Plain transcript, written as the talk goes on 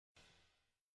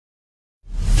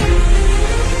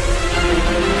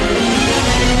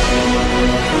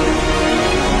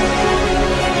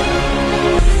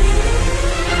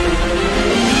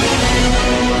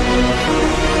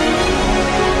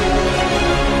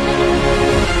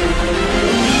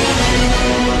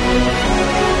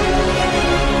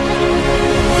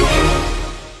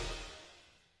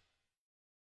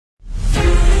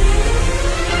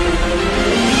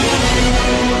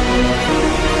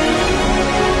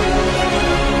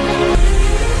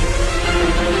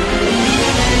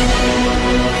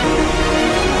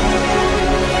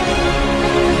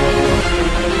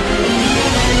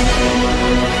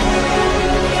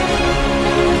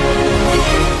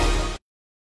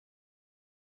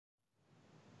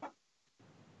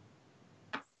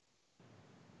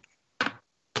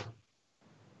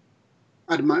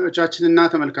አድማጮቻችንና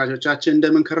ተመልካቾቻችን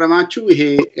እንደምን ከረማችሁ ይሄ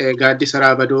ጋዲሰራ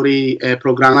በዶሪ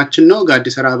ፕሮግራማችን ነው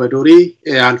ጋዲሰራ በዶሪ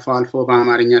አልፎ አልፎ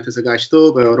በአማርኛ ተዘጋጅቶ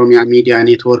በኦሮሚያ ሚዲያ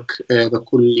ኔትወርክ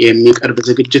በኩል የሚቀርብ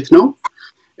ዝግጅት ነው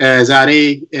ዛሬ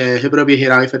ህብረ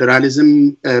ብሔራዊ ፌደራሊዝም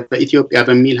በኢትዮጵያ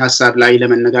በሚል ሐሳብ ላይ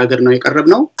ለመነጋገር ነው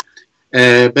የቀረብነው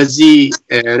በዚህ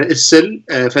ርዕስል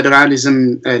ፌደራሊዝም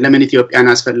ለምን ኢትዮጵያን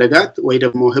አስፈልጋት ወይ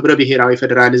ደግሞ ህብረ ብሔራዊ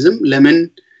ፌደራሊዝም ለምን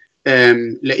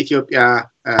ለኢትዮጵያ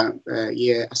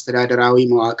የአስተዳደራዊ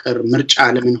መዋቅር ምርጫ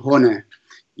ለምን ሆነ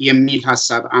የሚል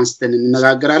ሐሳብ አንስተን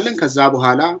እንነጋገራለን ከዛ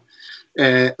በኋላ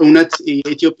እውነት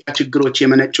የኢትዮጵያ ችግሮች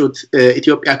የመነጩት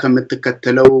ኢትዮጵያ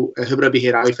ከምትከተለው ህብረ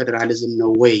ብሔራዊ ፌደራሊዝም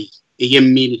ነው ወይ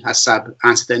የሚል ሐሳብ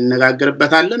አንስተን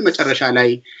እንነጋገርበታለን መጨረሻ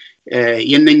ላይ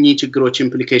የነኚህ ችግሮች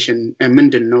ኢምፕሊኬሽን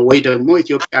ምንድነው ወይ ደግሞ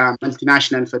ኢትዮጵያ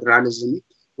መልቲናሽናል ፌደራሊዝም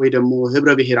ወይ ደግሞ ህብረ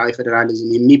ብሔራዊ ፌደራሊዝም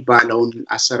የሚባለውን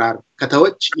አሰራር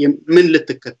ከተወች ምን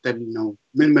ልትከተል ነው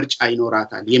ምን ምርጫ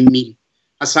ይኖራታል የሚል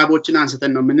ሐሳቦችን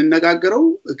አንስተን ነው የምንነጋገረው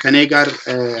ከኔ ጋር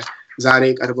ዛሬ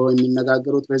ቀርበው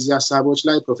የሚነጋገሩት በዚህ ሐሳቦች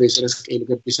ላይ ፕሮፌሰር እስቄል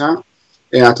ገቢሳ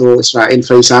አቶ እስራኤል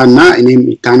ፈይሳና እኔም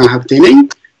ኢታና ሀብቴ ነኝ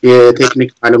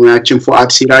የቴክኒክ ባለሙያችን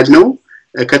ፉአድ ሲራጅ ነው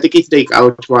ከጥቂት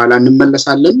ደቂቃዎች በኋላ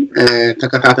እንመለሳለን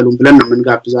ተከታተሉን ብለን ነው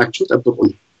የምንጋብዛችሁ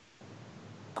ጠብቁን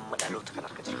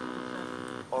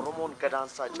Gadaan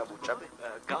saa cabu cabe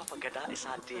gaafa gadaa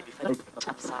isaa deebifate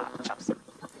cabsa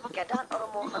gadaan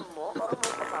oromoo ammoo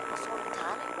oromoo qofaaf osoo hin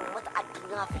taane uummata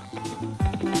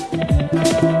addunyaaf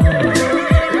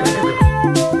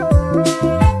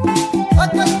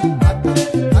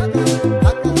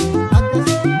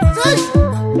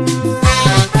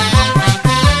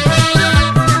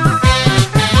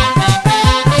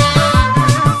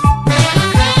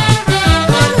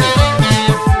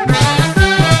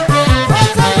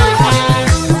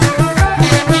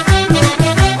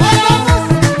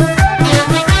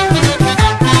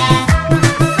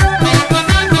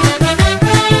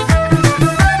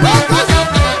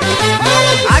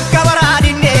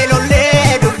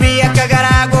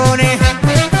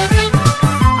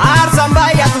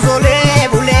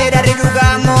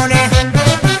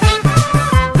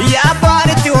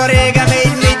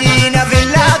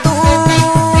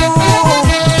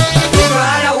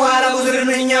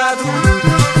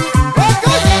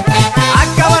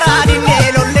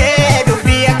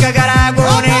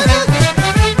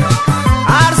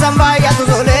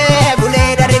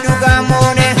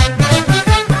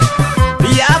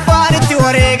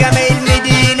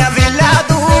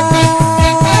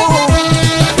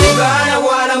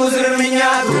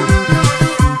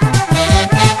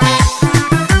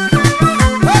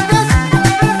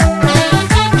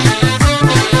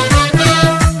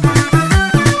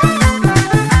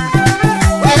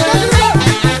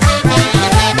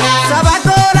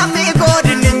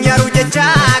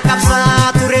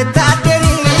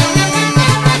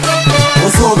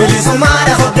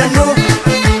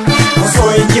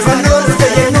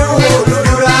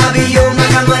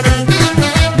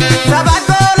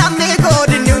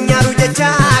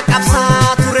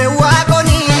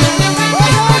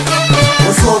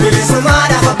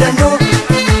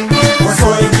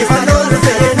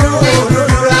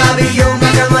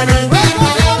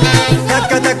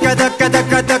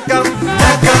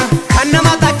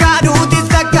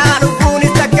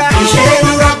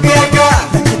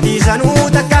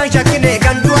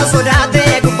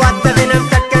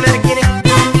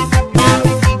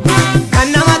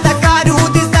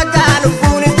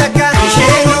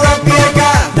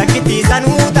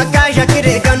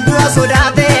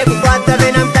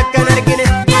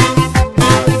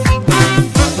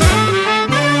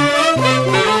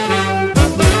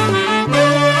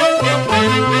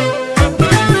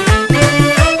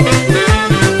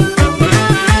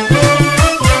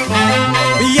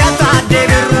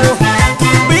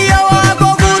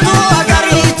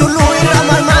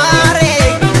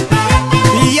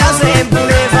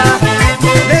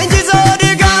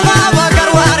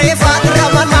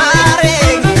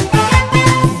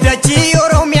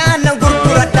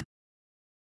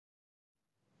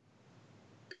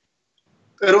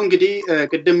እንግዲህ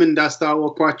ቅድም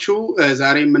እንዳስተዋወቅኳችሁ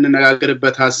ዛሬ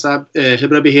የምንነጋገርበት ሐሳብ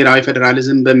ህብረ ብሔራዊ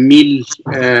ፌደራሊዝም በሚል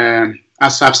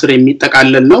ሐሳብ ስር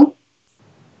የሚጠቃለል ነው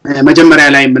መጀመሪያ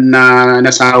ላይ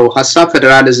የምናነሳው ሐሳብ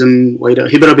ፌደራሊዝም ወይ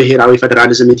ህብረ ብሔራዊ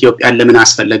ፌደራሊዝም ኢትዮጵያን ለምን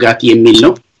አስፈልጋት የሚል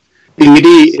ነው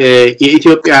እንግዲህ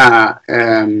የኢትዮጵያ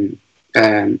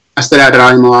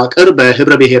አስተዳደራዊ መዋቅር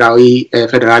በህብረ ብሔራዊ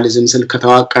ፌደራሊዝም ስል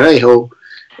ከተዋቀረ ይሄው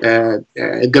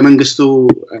ህገ መንግስቱ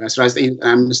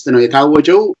 1995 ነው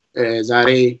የታወጀው ዛሬ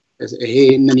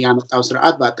ይሄንን ያመጣው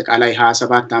ስርዓት በአጠቃላይ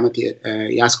 27 አመት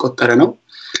ያስቆጠረ ነው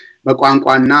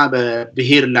በቋንቋና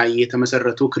በብሔር ላይ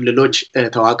የተመሰረቱ ክልሎች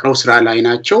ተዋቅረው ስራ ላይ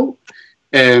ናቸው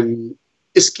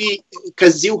እስኪ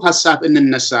ከዚሁ ሐሳብ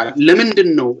እንነሳ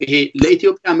ለምንድነው ይሄ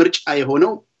ለኢትዮጵያ ምርጫ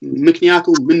የሆነው ምክንያቱ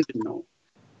ምንድነው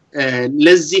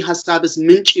ለዚህ ሐሳብስ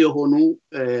ምንጭ የሆኑ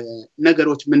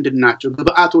ነገሮች ምንድናቸው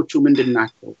ግብአቶቹ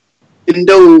ምንድናቸው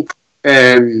እንደው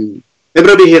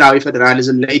ህብረ ብሔራዊ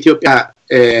ፌደራሊዝም ለኢትዮጵያ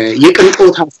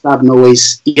የቅንጦት ሐሳብ ነው ወይስ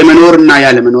የመኖርና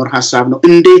ያለ መኖር ሐሳብ ነው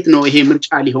እንዴት ነው ይሄ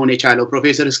ምርጫ ሊሆን የቻለው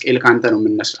ፕሮፌሰር ስኬል ካንተ ነው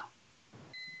የምንነሳው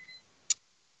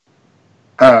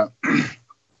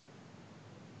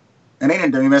እኔን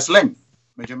እንደሚመስለኝ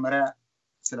መጀመሪያ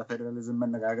ስለ ፌደራሊዝም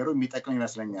መነጋገሩ የሚጠቅም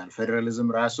ይመስለኛል ፌደራሊዝም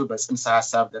ራሱ በጽንሰ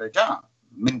ሐሳብ ደረጃ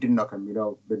ምንድነው ከሚለው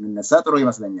ብንነሳ ጥሩ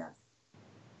ይመስለኛል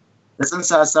በጽንሰ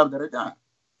ሐሳብ ደረጃ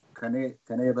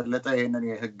ከኔ የበለጠ ይሄንን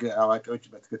የህግ አዋቂዎች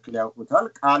በትክክል ያውቁታል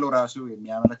ቃሉ ራሱ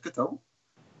የሚያመለክተው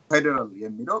ፌደራል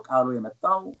የሚለው ቃሉ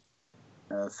የመጣው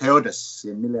ፌኦደስ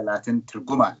የሚል የላቲን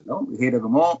ትርጉም አለው ይሄ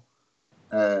ደግሞ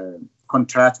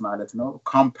ኮንትራክት ማለት ነው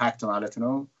ኮምፓክት ማለት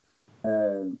ነው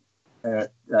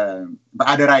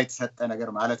በአደራ የተሰጠ ነገር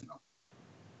ማለት ነው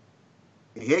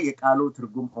ይሄ የቃሉ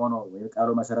ትርጉም ሆኖ የቃሉ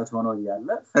መሰረት ሆኖ ያለ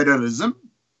ፌደራሊዝም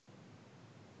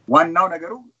ዋናው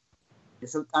ነገሩ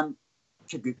የስልጣን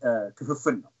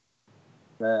ክፍፍል ነው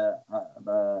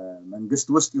በመንግስት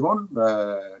ውስጥ ይሁን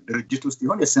በድርጅት ውስጥ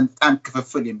ይሁን የስልጣን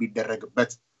ክፍፍል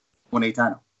የሚደረግበት ሁኔታ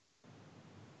ነው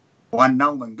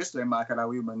ዋናው መንግስት ወይ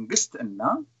ማዕከላዊ መንግስት እና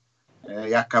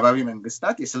የአካባቢ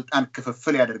መንግስታት የስልጣን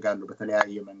ክፍፍል ያደርጋሉ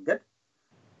በተለያየ መንገድ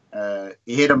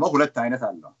ይሄ ደግሞ ሁለት አይነት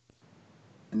አለው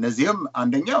እነዚህም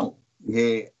አንደኛው ይሄ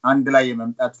አንድ ላይ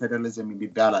የመምጣት ፌደራሊዝም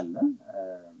የሚባል አለ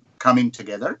coming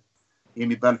together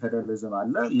የሚባል ፌደራሊዝም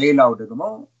አለ ሌላው ደግሞ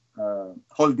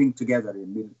holding together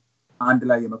የሚል አንድ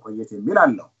ላይ የመቆየት የሚል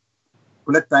አለው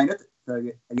ሁለት አይነት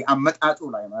የአመጣጡ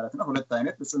ላይ ማለት ነው ሁለት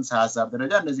አይነት በጽንሰ ሐሳብ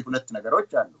ደረጃ እነዚህ ሁለት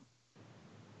ነገሮች አሉ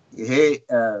ይሄ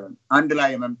አንድ ላይ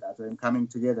የመምጣት ወይም coming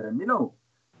together የሚለው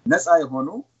ነፃ የሆኑ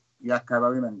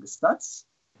የአካባቢ መንግስታት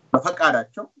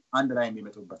በፈቃዳቸው አንድ ላይ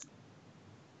የሚመጡበት ነው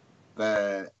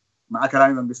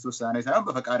በማዕከላዊ መንግስት ውሳኔ ሳይሆን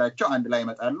በፈቃዳቸው አንድ ላይ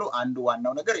ይመጣሉ አንዱ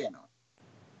ዋናው ነገር ይሄ ነው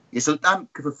የስልጣን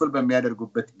ክፍፍል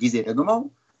በሚያደርጉበት ጊዜ ደግሞ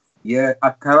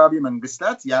የአካባቢ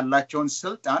መንግስታት ያላቸውን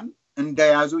ስልጣን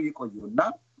እንደያዙ ይቆዩና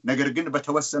ነገር ግን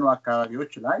በተወሰኑ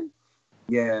አካባቢዎች ላይ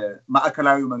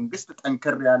የማዕከላዊ መንግስት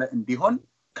ጠንከር ያለ እንዲሆን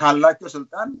ካላቸው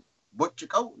ስልጣን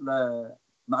ቦጭቀው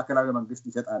ለማዕከላዊ መንግስት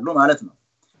ይሰጣሉ ማለት ነው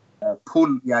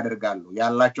ፑል ያደርጋሉ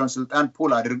ያላቸውን ስልጣን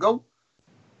ፑል አድርገው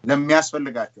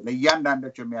ለሚያስፈልጋቸው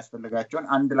ለእያንዳንዳቸው የሚያስፈልጋቸውን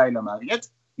አንድ ላይ ለማግኘት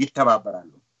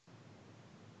ይተባበራሉ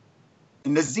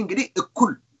እነዚህ እንግዲህ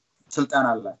እኩል ስልጣን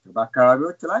አላቸው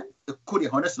በአካባቢዎች ላይ እኩል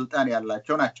የሆነ ስልጣን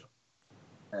ያላቸው ናቸው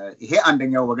ይሄ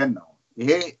አንደኛው ወገን ነው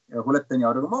ይሄ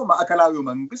ሁለተኛው ደግሞ ማዕከላዊው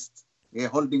መንግስት ይሄ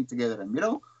holding together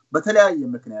የሚለው በተለያየ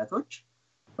ምክንያቶች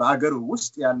በአገሩ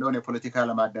ውስጥ ያለውን የፖለቲካ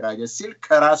ለማደራጀት ሲል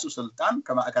ከራሱ ስልጣን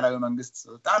ከማዕከላዊ መንግስት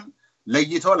ስልጣን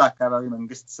ለይቶ ለአካባቢ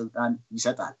መንግስት ስልጣን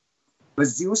ይሰጣል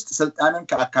በዚህ ውስጥ ስልጣንን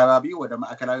ከአካባቢ ወደ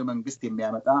ማዕከላዊ መንግስት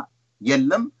የሚያመጣ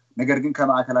የለም ነገር ግን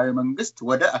ከማዕከላዊ መንግስት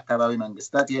ወደ አካባቢ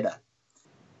መንግስታት ይሄዳል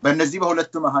በእነዚህ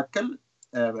በሁለቱ መካከል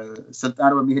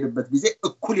ስልጣን በሚሄድበት ጊዜ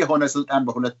እኩል የሆነ ስልጣን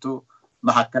በሁለቱ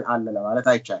መካከል አለ ለማለት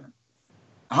አይቻልም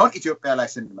አሁን ኢትዮጵያ ላይ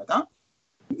ስንመጣ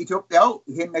ኢትዮጵያው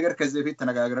ይሄን ነገር ከዚህ በፊት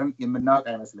ተነጋግረን የምናውቅ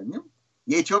አይመስልኝም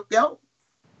የኢትዮጵያው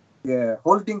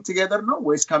holding together ነው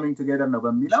ወይስ coming together ነው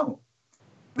በሚለው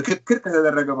ምክክር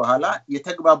ከተደረገ በኋላ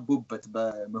የተግባቡበት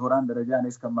በምሁራን ደረጃ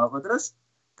ነው እስከማውቀው ድረስ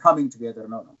coming together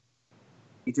ነው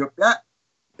ኢትዮጵያ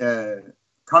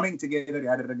coming together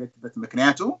ያደረገችበት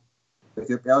ምክንያቱ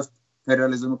በኢትዮጵያ ውስጥ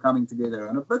ፌደራሊዝሙ coming together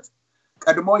የሆነበት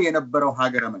ቀድሞ የነበረው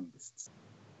ሀገረ መንግስት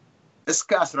እስከ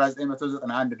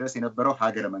 1991 ድረስ የነበረው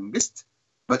ሀገረ መንግስት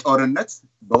በጦርነት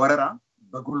በወረራ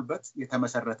በጉልበት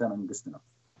የተመሰረተ መንግስት ነው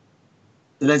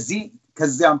ስለዚህ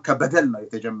ከዚያም ከበደል ነው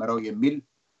የተጀመረው የሚል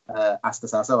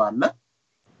አስተሳሰብ አለ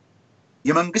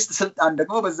የመንግስት ስልጣን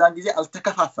ደግሞ በዛን ጊዜ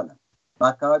አልተከፋፈለም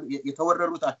በአካባቢ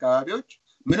የተወረሩት አካባቢዎች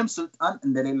ምንም ስልጣን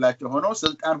እንደሌላቸው ሆኖ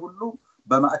ስልጣን ሁሉ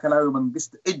በማዕከላዊ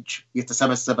መንግስት እጅ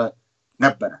የተሰበሰበ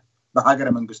ነበር በሀገረ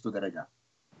መንግስቱ ደረጃ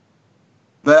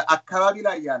በአካባቢ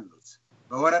ላይ ያሉት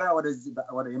በወረራ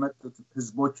ወደ የመጡት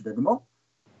ህዝቦች ደግሞ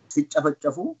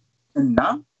ሲጨፈጨፉ እና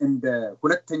እንደ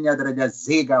ሁለተኛ ደረጃ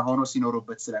ዜጋ ሆኖ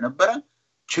ሲኖሩበት ስለነበረ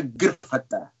ችግር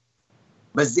ፈጠረ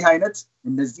በዚህ አይነት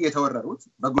እነዚህ የተወረሩት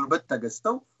በጉልበት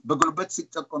ተገዝተው በጉልበት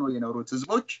ሲጨቆኑ የኖሩት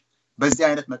ህዝቦች በዚህ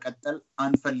አይነት መቀጠል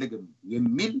አንፈልግም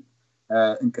የሚል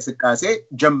እንቅስቃሴ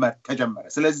ተጀመረ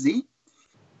ስለዚህ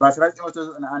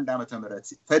በ1991 ዓመተ ምህረት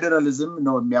ፌደራሊዝም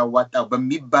ነው የሚያዋጣው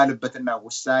በሚባልበትና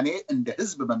ውሳኔ እንደ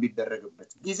ህዝብ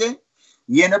በሚደረግበት ጊዜ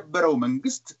የነበረው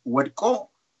መንግስት ወድቆ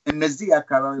እነዚህ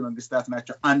የአካባቢ መንግስታት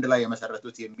ናቸው አንድ ላይ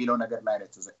የመሰረቱት የሚለው ነገር ላይ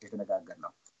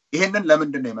የተነጋገርነው ይሄንን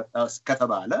ለምንድን ነው የመጣው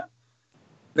ከተባለ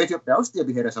በኢትዮጵያ ውስጥ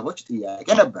የብሔረሰቦች ጥያቄ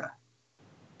ነበር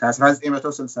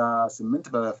ከ1968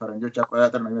 በፈረንጆች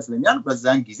አቆጣጠር ነው ይመስለኛል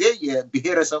በዛን ጊዜ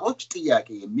የብሔረሰቦች ጥያቄ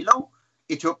የሚለው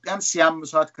ኢትዮጵያን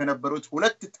ሲያምሷት ከነበሩት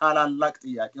ሁለት ታላላቅ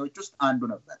ጥያቄዎች ውስጥ አንዱ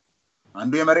ነበር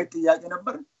አንዱ የመሬት ጥያቄ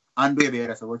ነበር አንዱ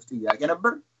የብሔረሰቦች ጥያቄ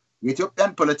ነበር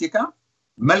የኢትዮጵያን ፖለቲካ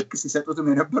መልክ ሲሰጡትም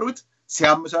የነበሩት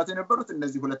ሲያምሷት የነበሩት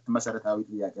እነዚህ ሁለት መሰረታዊ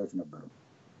ጥያቄዎች ነበሩ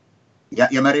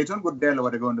የመሬቱን ጉዳይ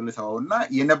ወደ ጎን ልተውና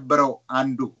የነበረው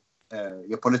አንዱ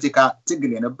የፖለቲካ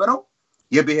ትግል የነበረው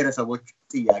የብሔረሰቦች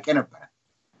ጥያቄ ነበር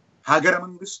ሀገረ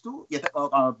መንግስቱ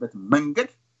የተቋቋመበት መንገድ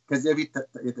ከዚህ በፊት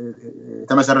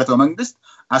የተመሰረተው መንግስት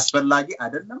አስፈላጊ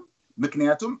አይደለም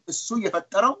ምክንያቱም እሱ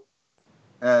የፈጠረው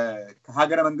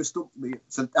ከሀገረ መንግስቱ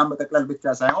ስልጣን በጠቅላላ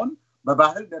ብቻ ሳይሆን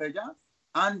በባህል ደረጃ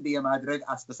አንድ የማድረግ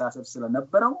አስተሳሰብ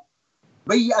ስለነበረው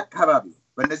በየአካባቢው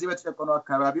በእነዚህ በተጨቆኑ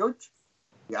አካባቢዎች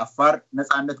የአፋር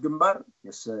ነፃነት ግንባር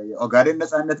የኦጋዴን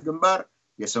ነፃነት ግንባር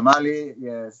የሶማሌ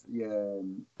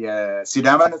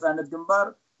የሲዳማ ነፃነት ግንባር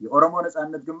የኦሮሞ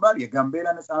ነፃነት ግንባር የጋምቤላ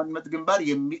ነፃነት ግንባር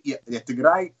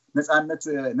የትግራይ ነፃነት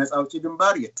ነፃውጪ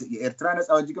ግንባር የኤርትራ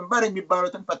ነፃውጪ ግንባር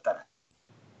የሚባሉትን ፈጠረ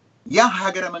ያ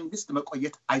ሀገረ መንግስት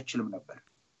መቆየት አይችልም ነበር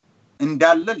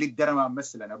እንዳለ ሊደረማመስ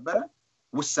ስለነበረ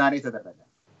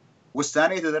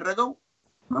ውሳኔ ተደረገው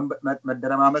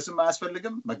መደረማመስም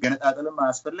አያስፈልግም መገነጣጠልም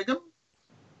አያስፈልግም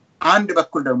አንድ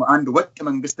በኩል ደግሞ አንድ ወጥ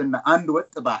መንግስትና አንድ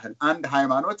ወጥ ባህል አንድ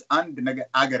ሃይማኖት አንድ ነገር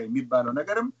አገር የሚባለው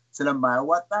ነገርም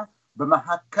ስለማያዋጣ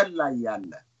በመሐከል ላይ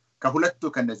ያለ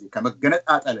ከሁለቱ ከነዚህ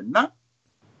ከመገነጣጠልና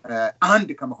አንድ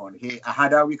ከመሆን ይሄ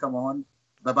አሃዳዊ ከመሆን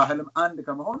በባህልም አንድ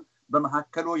ከመሆን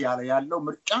በመሐከሉ ያለው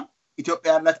ምርጫ ኢትዮጵያ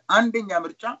ያላት አንደኛ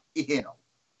ምርጫ ይሄ ነው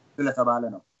ስለተባለ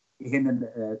ነው ይሄንን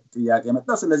ጥያቄ መጣ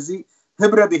ስለዚህ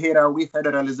ህብረ ብሔራዊ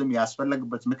ፌደራሊዝም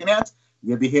ያስፈልግበት ምክንያት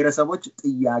የብሔረሰቦች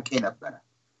ጥያቄ ነበር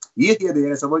ይህ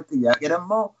የብሔረሰቦች ጥያቄ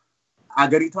ደግሞ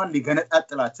አገሪቷን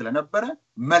ሊገነጣጥላት ስለነበረ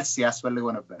መልስ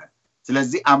ያስፈልገው ነበር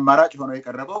ስለዚህ አማራጭ ሆኖ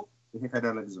የቀረበው ይሄ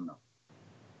ፌደራሊዝም ነው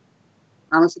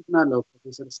አመሰግናለሁ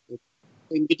ፕሮፌሰር ስቴት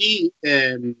እንግዲህ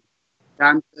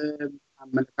ያንተ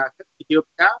አመለካከት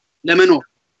ኢትዮጵያ ለመኖር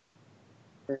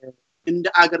እንደ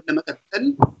አገር ለመቀጠል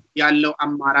ያለው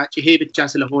አማራጭ ይሄ ብቻ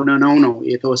ስለሆነ ነው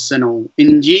የተወሰነው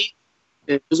እንጂ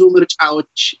ብዙ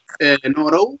ምርጫዎች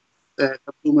ኖረው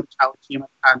ከብዙ ምርጫዎች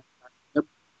የመጣ ነው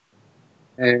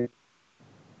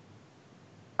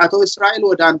አቶ እስራኤል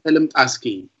ወደ አንተ ልምጣ እስኪ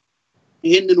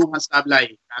ይሄንኑ ሐሳብ ላይ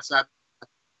ሐሳብ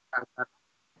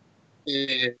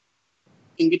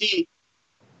እንግዲህ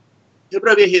ህብረ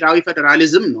ብሔራዊ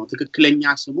ፌደራሊዝም ነው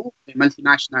ትክክለኛ ስሙ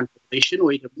መልቲናሽናል ፌዴሬሽን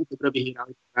ወይ ደግሞ ህብረ ብሔራዊ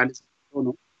ፌደራሊዝም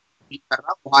ነው ይጠራ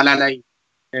በኋላ ላይ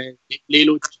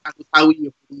ሌሎች አጥታዊ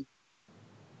የሆኑ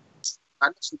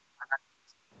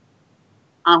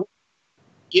አሁን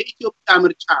የኢትዮጵያ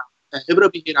ምርጫ ህብረ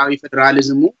ብሔራዊ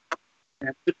ፌደራሊዝሙ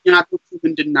ምክንያቶቹ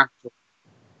ምንድናቸው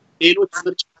ሌሎች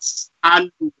ምርጫስ አሉ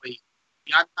ወይ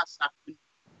ያታሳብ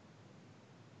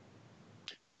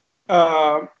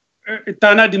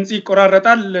እታና ድምጽ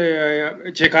ይቆራረጣል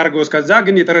ቼክ አርገው እስከዛ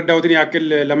ግን የተረዳውትን ያክል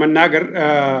ለመናገር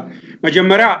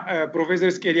መጀመሪያ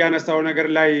ፕሮፌሰር ስኬል ያነሳው ነገር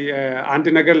ላይ አንድ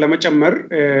ነገር ለመጨመር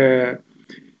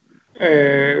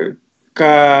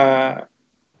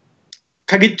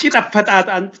ከግጭት አፈጣጥ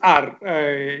አንፃር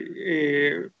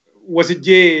ወስጄ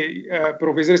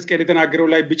ፕሮፌሰር ስኬል የተናገረው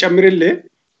ላይ ቢጨምርልህ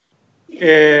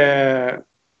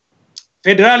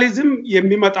ፌደራሊዝም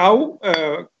የሚመጣው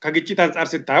ከግጭት አንፃር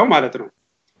ሲታየው ማለት ነው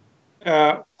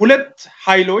ሁለት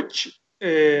ኃይሎች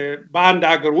በአንድ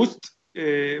ሀገር ውስጥ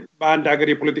በአንድ ሀገር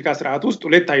የፖለቲካ ስርዓት ውስጥ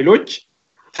ሁለት ኃይሎች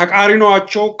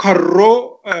ተቃሪኗቸው ከሮ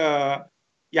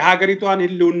የሀገሪቷን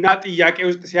ህልውና ጥያቄ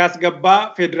ውስጥ ሲያስገባ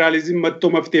ፌደራሊዝም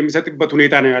መጥቶ መፍትሄ የሚሰጥበት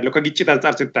ሁኔታ ነው ያለው ከግጭት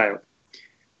አንፃር ሲታየው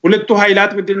ሁለቱ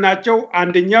ኃይላት ምንድናቸው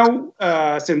አንደኛው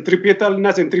ሴንትሪፔታል እና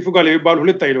ሴንትሪፉጋል የሚባሉ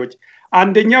ሁለት ኃይሎች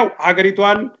አንደኛው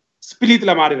ሀገሪቷን ስፕሊት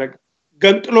ለማድረግ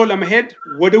ገንጥሎ ለመሄድ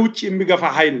ወደ ውጭ የሚገፋ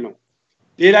ኃይል ነው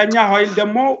ሌላኛው ኃይል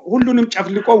ደግሞ ሁሉንም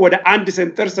ጨፍልቆ ወደ አንድ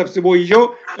ሴንተር ሰብስቦ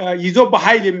ይዞ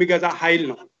በኃይል የሚገዛ ኃይል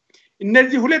ነው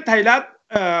እነዚህ ሁለት ኃይላት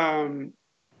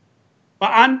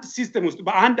በአንድ ሲስተም ውስጥ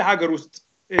በአንድ ሀገር ውስጥ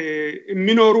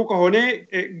የሚኖሩ ከሆነ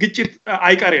ግጭት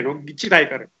አይቀሬ ነው ግጭት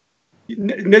አይቀሬ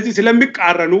እነዚህ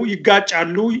ስለሚቃረኑ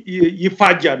ይጋጫሉ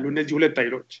ይፋጃሉ እነዚህ ሁለት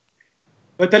ኃይሎች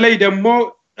በተለይ ደግሞ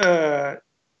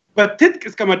በትጥቅ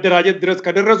እስከ መደራጀት ድረስ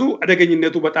ከደረሱ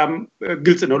አደገኝነቱ በጣም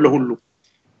ግልጽ ነው ለሁሉ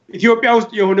ኢትዮጵያ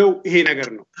ውስጥ የሆነው ይሄ ነገር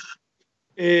ነው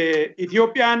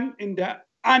ኢትዮጵያን እንደ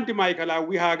አንድ ማይከላዊ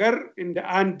ሀገር እንደ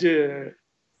አንድ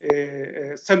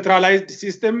ሴንትራላይዝድ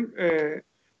ሲስተም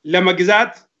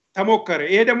ለመግዛት ተሞከረ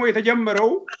ይሄ ደግሞ የተጀመረው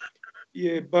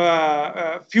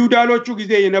በፊውዳሎቹ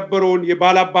ጊዜ የነበረውን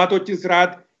የባላባቶችን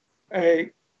ስርዓት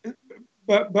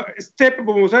በስቴፕ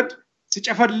በመውሰድ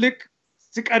ሲጨፈልቅ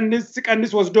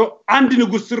ሲቀንስ ወስዶ አንድ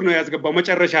ንጉስ ስር ነው ያስገባው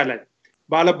መጨረሻ ላይ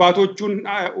ባላባቶቹን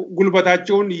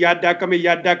ጉልበታቸውን ያዳከመ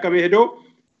ሄዶ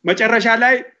መጨረሻ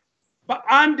ላይ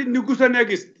በአንድ ንጉሰ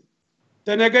ነገስት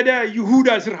ተነገደ ይሁዳ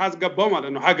ስር አስገባው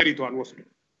ማለት ነው ሀገሪቷን ወስዶ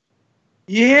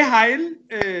ይሄ ኃይል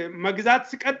መግዛት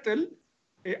ሲቀጥል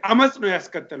አመጽ ነው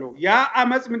ያስከተለው ያ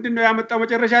አመጽ ምንድነው ያመጣው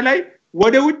መጨረሻ ላይ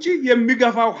ወደ ውጪ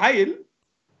የሚገፋው ኃይል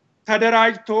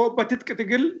ተደራጅቶ በትጥቅ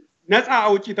ትግል ነፃ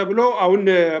አውጪ ተብሎ አሁን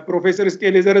ፕሮፌሰር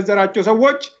ስቴን የዘረዘራቸው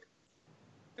ሰዎች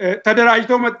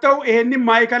ተደራጅቶ መጣው ይሄንን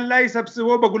ማይከል ላይ ሰብስቦ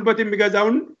በጉልበት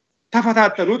የሚገዛውን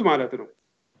ተፈታተኑት ማለት ነው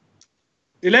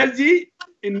ስለዚህ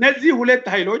እነዚህ ሁለት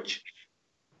ኃይሎች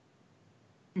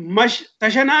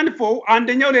ተሸናንፈው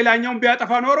አንደኛው ሌላኛውን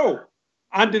ቢያጠፋ ኖሮ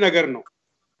አንድ ነገር ነው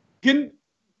ግን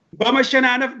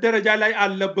በመሸናነፍ ደረጃ ላይ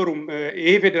አልነበሩም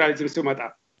ይሄ ፌደራሊዝም ሲመጣ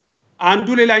አንዱ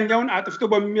ሌላኛውን አጥፍቶ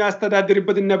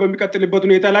በሚያስተዳድርበትና በሚቀጥልበት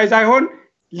ሁኔታ ላይ ሳይሆን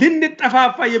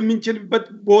ልንጠፋፋ የምንችልበት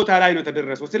ቦታ ላይ ነው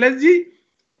ተደረሰው ስለዚህ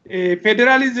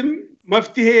ፌደራሊዝም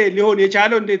መፍትሄ ሊሆን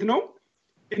የቻለው እንዴት ነው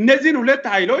እነዚህን ሁለት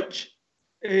ኃይሎች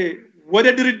ወደ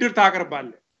ድርድር ታቀርባለ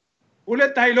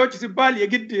ሁለት ኃይሎች ሲባል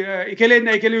የግድ ኢኬሌና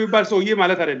ኢኬሌ የሚባል ሰውዬ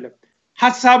ማለት አይደለም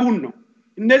ሐሳቡን ነው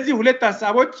እነዚህ ሁለት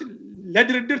ሐሳቦች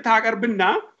ለድርድር ታቀርብና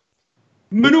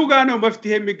ምኑ ጋር ነው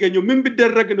መፍትሄ የሚገኘው ምን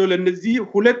ቢደረግ ነው ለነዚህ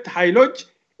ሁለት ኃይሎች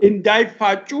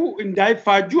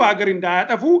እንዳይፋጁ ሀገር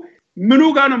እንዳያጠፉ ምኑ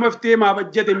ጋር ነው መፍትሄ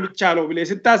ማበጀት የሚቻለው ብለ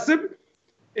ስታስብ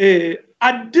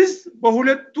አዲስ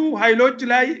በሁለቱ ኃይሎች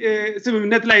ላይ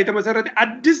ስምምነት ላይ የተመሰረተ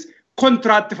አዲስ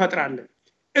ኮንትራክት ተፈጥራለ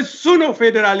እሱ ነው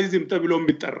ፌደራሊዝም ተብሎ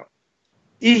የሚጠራው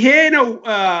ይሄ ነው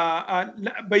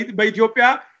በኢትዮጵያ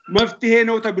መፍትሄ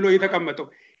ነው ተብሎ የተቀመጠው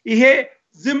ይሄ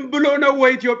ዝም ብሎ ነው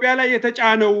ወይ ኢትዮጵያ ላይ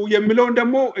የተጫነው የሚለውን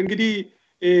ደግሞ እንግዲህ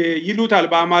ይሉታል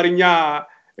በአማርኛ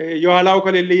የኋላው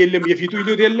ከሌለ የለም የፊቱ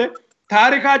ይሉት የለ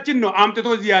ታሪካችን ነው አምጥቶ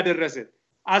እዚህ ያደረሰ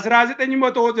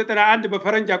 1991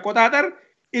 በፈረንጅ አቆጣጠር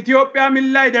ኢትዮጵያ ምን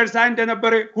ላይ ደርሳ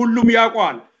እንደነበረ ሁሉም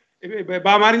ያውቃል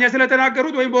በአማርኛ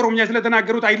ስለተናገሩት ወይ በኦሮምኛ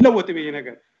ስለተናገሩት አይለወጥም ይሄ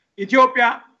ነገር ኢትዮጵያ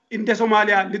እንደ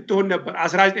ሶማሊያ ልትሆን ነበር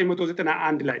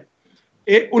 1991 ላይ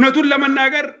እውነቱን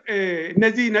ለመናገር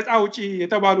እነዚህ ነፃ አውጪ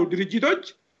የተባሉ ድርጅቶች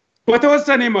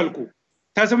በተወሰነ መልኩ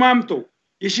ተስማምቶ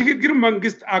የሽግግር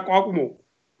መንግስት አቋቁሞ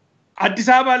አዲስ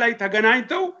አበባ ላይ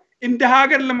ተገናኝተው እንደ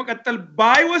ሀገር ለመቀጠል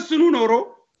ባይወስኑ ኖሮ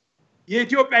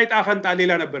የኢትዮጵያ ጣፈንታ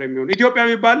ሌላ ነበር የሚሆነው ኢትዮጵያ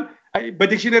የሚባል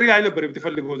በዲክሽነሪ ላይ ነበር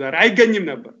የምትፈልገው ዛሬ አይገኝም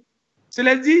ነበር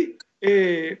ስለዚህ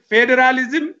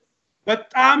ፌደራሊዝም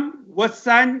በጣም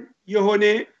ወሳኝ የሆነ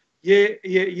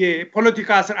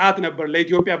የፖለቲካ ስርዓት ነበር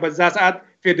ለኢትዮጵያ በዛ ሰዓት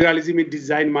ፌደራሊዝምን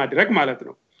ዲዛይን ማድረግ ማለት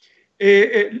ነው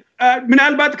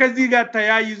ምናልባት ከዚህ ጋር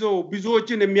ተያይዞ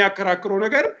ብዙዎችን የሚያከራክረው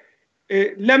ነገር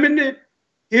ለምን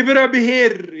ህብረ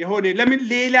ብሔር የሆነ ለምን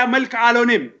ሌላ መልክ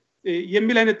አልሆነም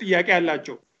የሚል አይነት ጥያቄ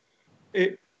አላቸው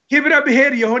ህብረ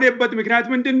ብሔር የሆነበት ምክንያት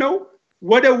ምንድነው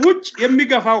ወደ ውጭ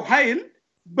የሚገፋው ኃይል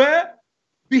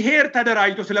በብሔር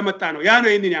ተደራጅቶ ስለመጣ ነው ያ ነው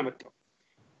ይሄንን ያመጣው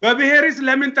በብሔርስ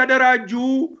ለምን ተደራጁ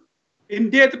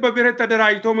እንዴት በብሔር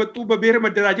ተደራጅቶ መጡ በብሔር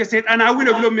መደራጀት ሰይጣናዊ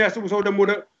ነው ብሎ የሚያስቡ ሰው ደግሞ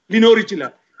ሊኖር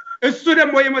ይችላል እሱ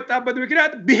ደግሞ የመጣበት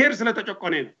ምክንያት ብሔር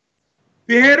ስለተጨቆነ ነው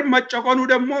ብሔር መጨቆኑ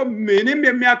ደግሞ ምንም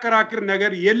የሚያከራክር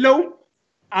ነገር የለውም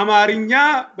አማርኛ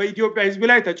በኢትዮጵያ ህዝብ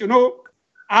ላይ ተጭኖ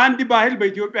አንድ ባህል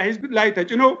በኢትዮጵያ ህዝብ ላይ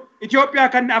ተጭኖ ኢትዮጵያ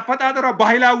ከነአፈጣጠሯ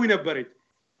ባህላዊ ነበረች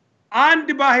አንድ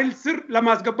ባህል ስር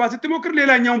ለማስገባት ስትሞክር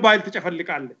ሌላኛውን ባህል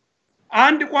ተጨፈልቃለ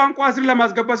አንድ ቋንቋ ስር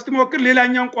ለማስገባት ስትሞክር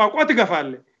ሌላኛውን ቋንቋ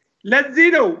ትገፋለ ለዚህ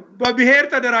ነው በብሔር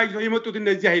ተደራጅተው የመጡት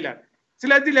እነዚህ ኃይላት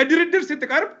ስለዚህ ለድርድር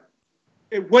ስትቀርብ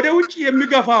ወደ ውጭ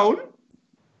የሚገፋውን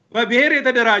በብሔር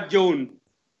የተደራጀውን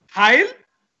ኃይል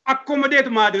አኮሞዴት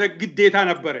ማድረግ ግዴታ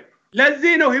ነበር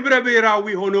ለዚህ ነው ህብረ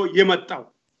ብሔራዊ ሆኖ የመጣው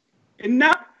እና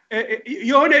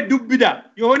የሆነ ዱብዳ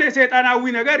የሆነ ሰይጣናዊ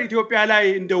ነገር ኢትዮጵያ ላይ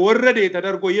እንደወረደ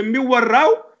ተደርጎ የሚወራው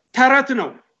ተረት ነው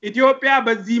ኢትዮጵያ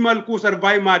በዚህ መልኩ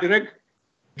ሰርቫይቭ ማድረግ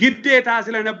ግዴታ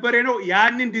ስለነበረ ነው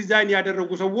ያንን ዲዛይን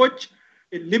ያደረጉ ሰዎች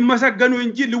ሊመሰገኑ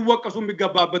እንጂ ሊወቀሱ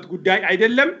የሚገባበት ጉዳይ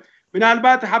አይደለም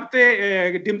ምናልባት ሀብቴ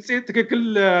ድምጽ ትክክል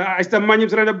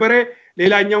አይሰማኝም ስለነበረ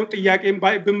ሌላኛው ጥያቄም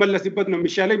በመለስበት ነው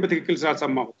የሚሻለኝ በትክክል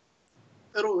ስላልሰማሁ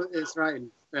ጥሩ እስራኤል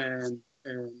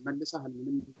መልሰሃል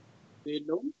ምንም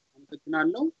የለውም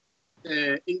አመሰግናለሁ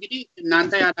እንግዲህ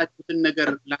እናንተ ያላችሁትን ነገር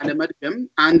ላለመድገም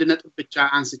አንድ ነጥብ ብቻ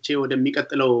አንስቼ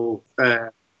ወደሚቀጥለው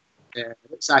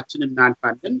ርዕሳችን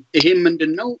እናልፋለን ይሄም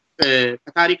ምንድነው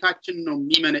ከታሪካችን ነው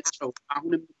የሚመነጨው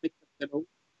አሁን የምንከተለው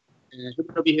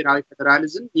ህብረ ብሔራዊ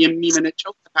ፌደራሊዝም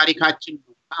የሚመነጨው ከታሪካችን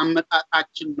ነው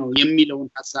ከአመጣጣችን ነው የሚለውን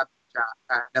ሐሳብ ብቻ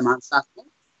ለማንሳት ነው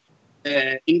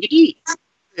እንግዲህ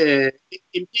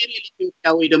ኢምፔሪያል ኢትዮጵያ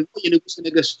ወይ ደግሞ የንጉሥ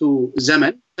ነገስቱ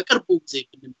ዘመን በቅርቡ ጊዜ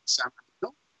እንደምትሰማ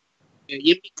ነው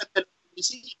የሚከተለው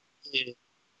ፖሊሲ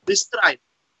ምስጢር አይደለም።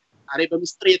 ዛሬ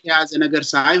በምስጢር የተያዘ ነገር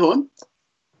ሳይሆን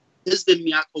ህዝብ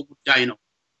የሚያውቀው ጉዳይ ነው።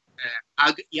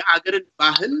 የአገርን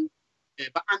ባህል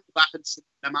በአንድ ባህል ስም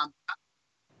ለማምጣት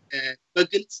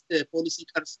በግልጽ ፖሊሲ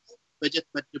ቀርጾ በጀት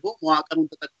መድቦ መዋቅሩን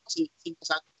ተጠቅሞ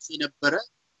ሲንቀሳቀስ የነበረ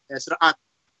ስርዓት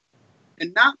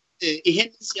እና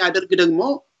ይሄንን ሲያደርግ ደግሞ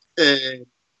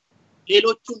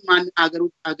ሌሎቹን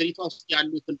አገሪቷ ውስጥ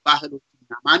ያሉትን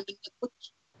ባህሎችና ማንነቶች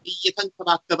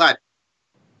እየተንከባከበ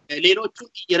ሌሎቹን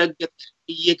እየረገጠ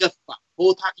እየገፋ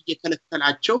ቦታ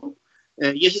እየከለከላቸው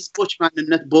የህዝቦች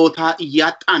ማንነት ቦታ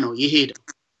እያጣ ነው የሄደው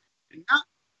እና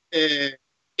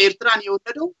ኤርትራን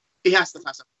የወለደው ይሄ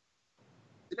አስተሳሰብ።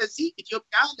 ስለዚህ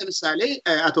ኢትዮጵያ ለምሳሌ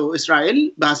አቶ እስራኤል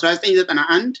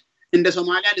በ1991 እንደ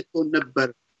ሶማሊያ ልትሆን ነበር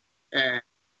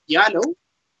ያለው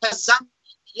ከዛም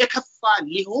የከፋ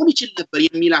ሊሆን ይችላል ነበር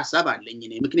የሚል ሐሳብ አለኝ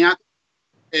እኔ። ምክንያቱም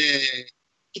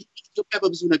ኢትዮጵያ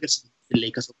በብዙ ነገር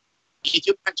ስለሚለይ ከሰው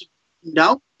ኢትዮጵያ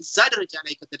እንዳው እዛ ደረጃ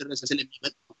ላይ ከተደረሰ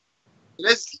ስለሚበልጥ ነው።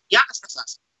 ስለዚህ ያ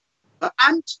አስተሳሰብ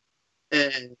በአንድ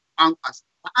ቋንቋ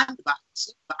በአንድ ባህል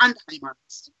በአንድ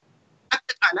ሃይማኖት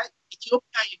አጠቃላይ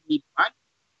ኢትዮጵያ የሚባል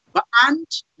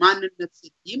በአንድ ማንነት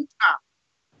ይምጣ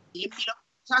የሚለው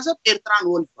አስተሳሰብ ኤርትራን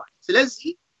ወልዷል።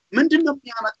 ስለዚህ ምንድነው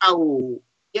የሚያመጣው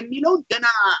የሚለው ገና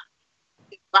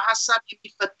በሐሳብ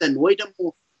የሚፈተን ወይ ደግሞ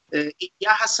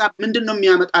ያ ሐሳብ ምንድነው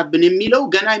የሚያመጣብን የሚለው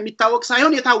ገና የሚታወቅ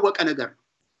ሳይሆን የታወቀ ነገር ነው።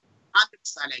 አንድ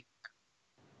ምሳሌ አይደለም።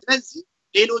 ስለዚህ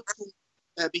ሌሎቹ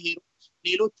ብሔሮች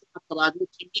ሌሎቹ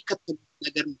አካባቢዎች የሚከተሉት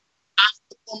ነገር ነው።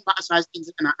 አፍጥቆም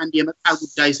በ1991 የመጣ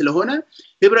ጉዳይ ስለሆነ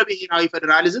ህብረ ብሔራዊ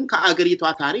ፌደራሊዝም ከአገሪቷ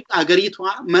ታሪክ አገሪቷ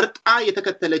መርጣ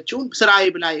የተከተለችውን ስራይ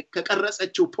ብላ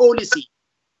ከቀረጸችው ፖሊሲ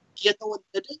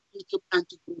የተወለደ የኢትዮጵያን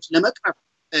ችግሮች ለመቅረፍ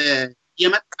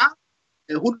የመጣ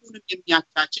ሁሉንም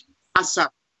የሚያቻችል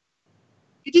ሐሳብ።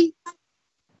 እንግዲህ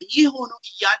ይህ ሆኖ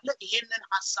እያለ ይሄንን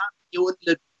ሐሳብ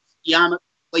የወለዱ ያመጡ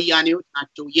ወያኔዎች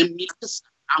ናቸው የሚል ክስ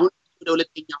አሁን ወደ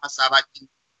ሁለተኛው ሐሳባችን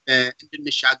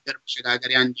እንድንሻገር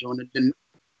መሸጋገሪያ እንዲሆንልን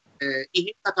ይሄ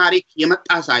ከታሪክ የመጣ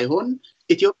ሳይሆን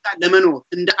ኢትዮጵያ ለመኖር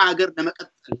እንደ አገር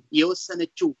ለመቀጠል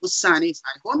የወሰነችው ውሳኔ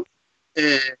ሳይሆን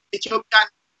ኢትዮጵያን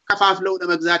ከፋፍለው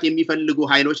ለመግዛት የሚፈልጉ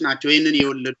ኃይሎች ናቸው ይሄንን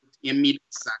የወለዱት የሚል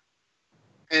ክስ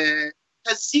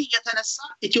ከዚህ የተነሳ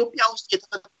ኢትዮጵያ ውስጥ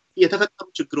የተፈጠሩ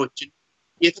ችግሮችን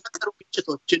የተፈጠሩ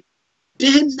ግጭቶችን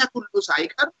ድህነት ሁሉ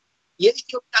ሳይቀር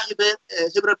የኢትዮጵያ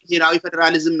ህብረ ብሔራዊ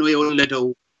ፌደራሊዝም ነው የወለደው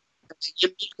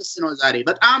የሚል ክስ ነው ዛሬ።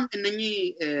 በጣም እነኚህ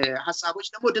ሐሳቦች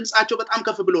ደግሞ ድምጻቸው በጣም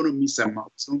ከፍ ብሎ ነው የሚሰማው።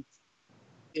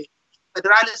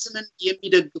 ፌደራሊዝምን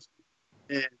የሚደግፉ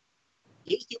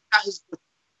የኢትዮጵያ ህዝቦች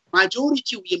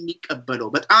ማጆሪቲው የሚቀበለው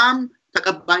በጣም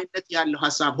ተቀባይነት ያለው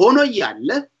ሐሳብ ሆኖ ያለ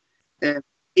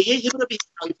ይሄ ህብረ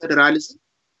ብሔራዊ ፌደራሊዝም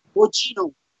ወጪ ነው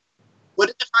ወደ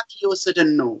ጥፋት እየወሰደን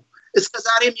ነው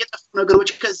እስከዛሬም የጠፉ ነገሮች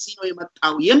ከዚህ ነው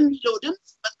የመጣው የሚለው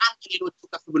ድምጽ በጣም ከሌሎቹ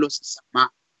ከፍ ብሎ ሲሰማ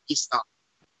ይስታው።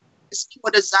 እስኪ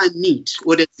ወደዛ ኒድ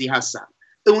ወደዚህ ሐሳብ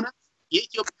እውነት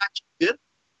የኢትዮጵያ ችግር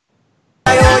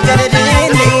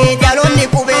ያሎኒ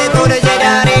ኩቤቶ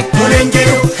ለጀዳሬ ቶለንጀሩ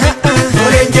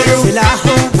ስላሁ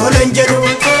ቶለንጀሩ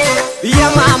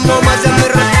ያማሞ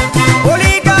ማዘምራ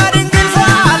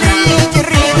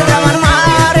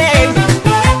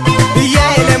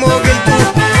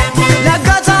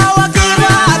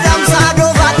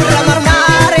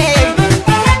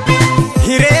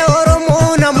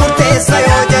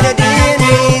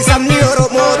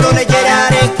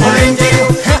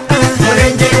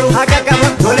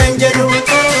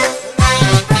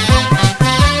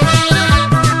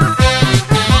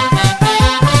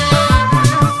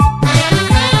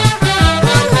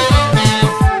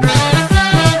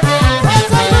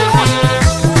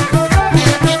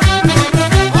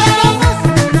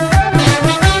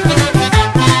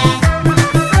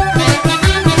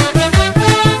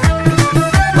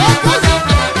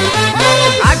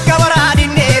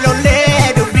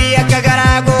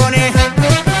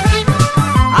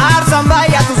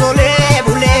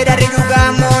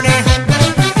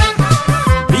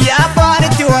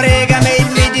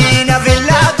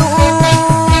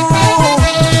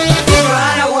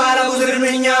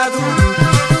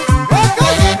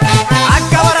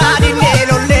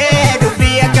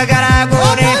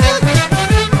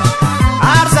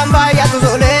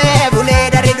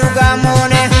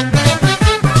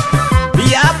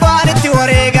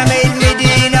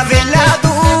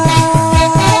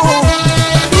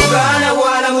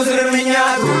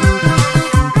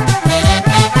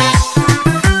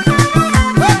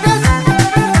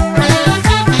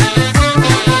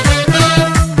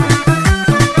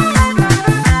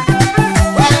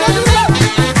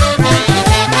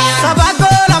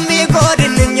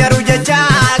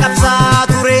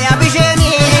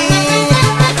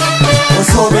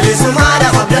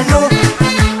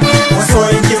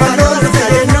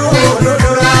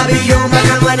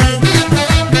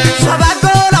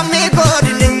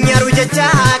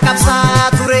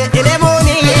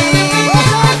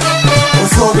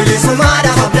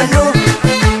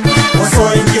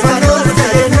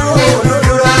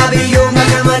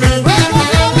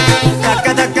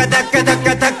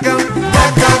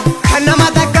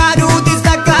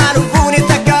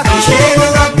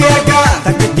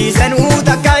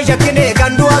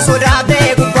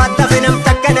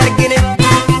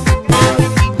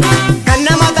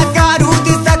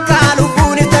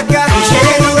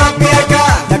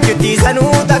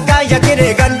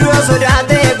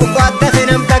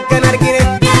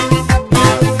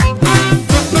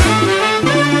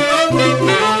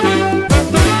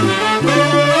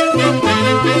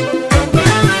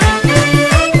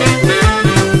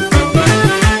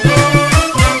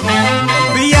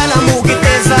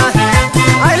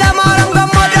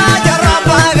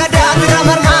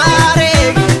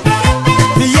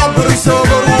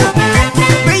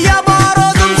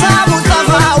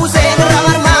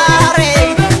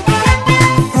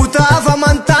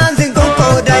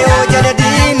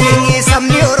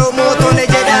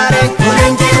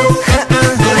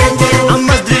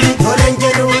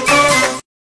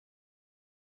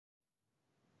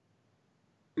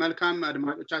መልካም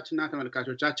አድማጮቻችንና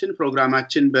ተመልካቾቻችን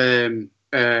ፕሮግራማችን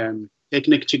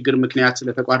በቴክኒክ ችግር ምክንያት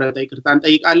ስለተቋረጠ ይቅርታ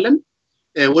እንጠይቃለን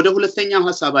ወደ ሁለተኛው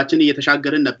ሐሳባችን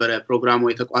እየተሻገርን ነበር ፕሮግራሙ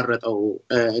የተቋረጠው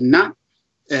እና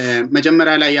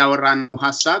መጀመሪያ ላይ ያወራነው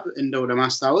ሐሳብ እንደው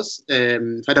ለማስታወስ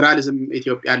ፌደራሊዝም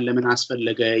ኢትዮጵያን ለምን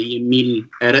አስፈለገ የሚል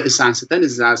ርዕስ አንስተን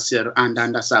እዛ ስር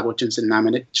አንድ ሐሳቦችን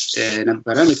ስናመነጭ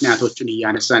ነበር ምክንያቶችን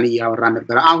እያነሳን እያወራን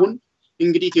ነበር አሁን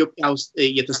እንግዲህ ኢትዮጵያ ውስጥ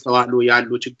እየተስተዋሉ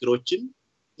ያሉ ችግሮችን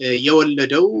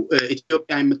የወለደው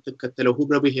ኢትዮጵያ የምትከተለው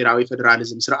ህብረ ብሔራዊ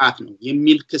ፌደራሊዝም ስርዓት ነው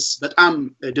የሚል ክስ በጣም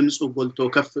ድምጹ ጎልቶ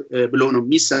ከፍ ብሎ ነው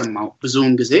የሚሰማው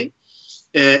ብዙውን ጊዜ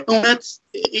እውነት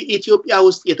ኢትዮጵያ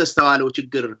ውስጥ የተስተዋለው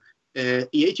ችግር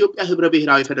የኢትዮጵያ ህብረ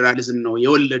ብሔራዊ ፌደራሊዝም ነው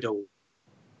የወለደው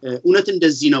እውነት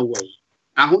እንደዚህ ነው ወይ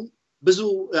አሁን ብዙ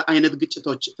አይነት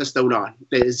ግጭቶች ተስተውለዋል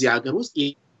በዚህ ሀገር ውስጥ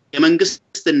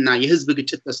የመንግስትና የህዝብ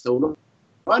ግጭት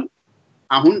ተስተውሏል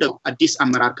አሁን ደግሞ አዲስ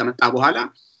አመራር ከመጣ በኋላ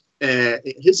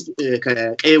ህዝብ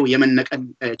ከቀየው የመነቀል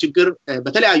ችግር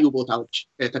በተለያዩ ቦታዎች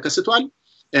ተከስቷል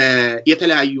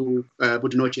የተለያዩ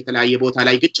ቡድኖች የተለያየ ቦታ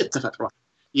ላይ ግጭት ተፈጥሯል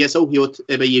የሰው ህይወት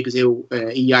በየጊዜው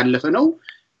እያለፈ ነው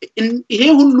ይሄ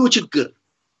ሁሉ ችግር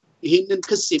ይሄንን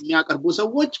ክስ የሚያቀርቡ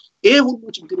ሰዎች ይሄ ሁሉ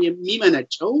ችግር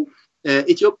የሚመነጨው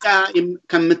ኢትዮጵያ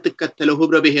ከምትከተለው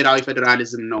ህብረ ብሔራዊ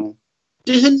ፌደራሊዝም ነው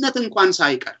ድህነት እንኳን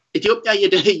ሳይቀር ኢትዮጵያ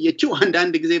የደህየችው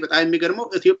አንድ ጊዜ በጣም የሚገርመው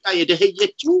ኢትዮጵያ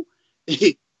የደህየችው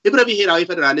ህብረ ብሔራዊ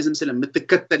ፌደራሊዝም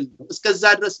ስለምትከተል ነው እስከዛ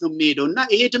ድረስ ነው የሚሄደውና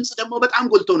ይሄ ድምጽ ደግሞ በጣም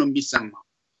ጎልቶ ነው የሚሰማው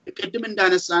ቅድም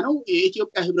እንዳነሳ ነው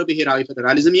የኢትዮጵያ ህብረ ብሔራዊ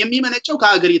ፌደራሊዝም የሚመነጨው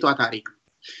ከሀገሪቷ ታሪክ ነው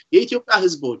የኢትዮጵያ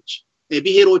ህዝቦች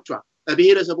ብሔሮቿ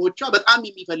ብሔረሰቦቿ በጣም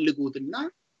የሚፈልጉትና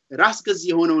ራስ ገዝ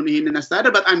የሆነውን ይሄንን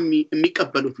አስተዳደር በጣም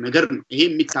የሚቀበሉት ነገር ነው ይሄ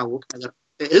የሚታወቅ ነገር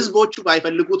ህዝቦቹ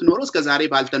ባይፈልጉት ኖሮ እስከ ዛሬ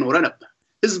ባልተኖረ ነበር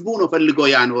ህዝቡ ነው ፈልጎ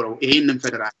ያኖረው ይሄንን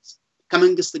ፌደራሊዝም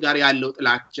ከመንግስት ጋር ያለው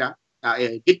ጥላቻ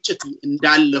ግጭት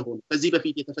እንዳለ ሆኖ ከዚህ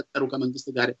በፊት የተፈጠሩ ከመንግስት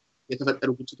ጋር የተፈጠሩ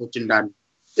ግጭቶች እንዳሉ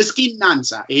እስኪ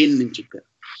እናንሳ ይሄንን ችግር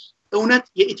እውነት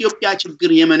የኢትዮጵያ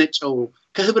ችግር የመነጨው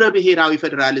ከህብረ ብሔራዊ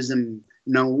ፌደራሊዝም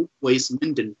ነው ወይስ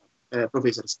ምንድነው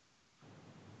ፕሮፌሰር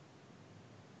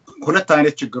ሁለት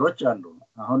አይነት ችግሮች አሉ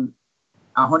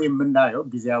አሁን የምናየው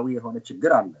ጊዜያዊ የሆነ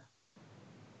ችግር አለ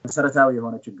መሰረታዊ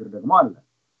የሆነ ችግር ደግሞ አለ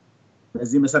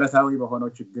በዚህ መሰረታዊ በሆነው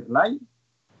ችግር ላይ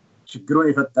ችግሩን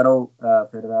የፈጠረው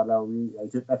ፌደራላዊ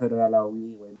የኢትዮጵያ ፌደራላዊ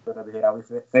ወይ ብሔራዊ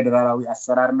ፌደራላዊ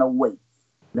አሰራር ነው ወይ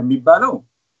ለሚባለው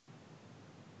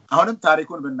አሁንም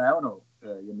ታሪኩን ብናየው ነው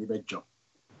የሚበጀው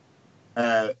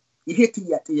ይሄ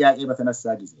ጥያቄ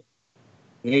በተነሳ ጊዜ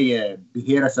ይሄ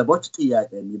የብሔረሰቦች ጥያቄ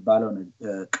የሚባለው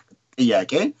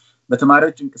ጥያቄ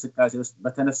በተማሪዎች እንቅስቃሴ ውስጥ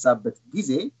በተነሳበት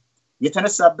ጊዜ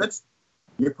የተነሳበት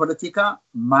የፖለቲካ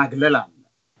ማግለል አለ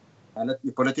ማለት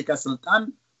የፖለቲካ ስልጣን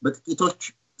በጥቂቶች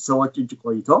ሰዎች እጅ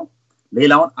ቆይቶ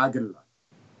ሌላውን አግሏል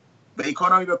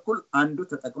በኢኮኖሚ በኩል አንዱ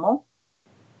ተጠቅሞ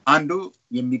አንዱ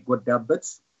የሚጎዳበት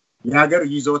የሀገር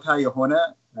ይዞታ የሆነ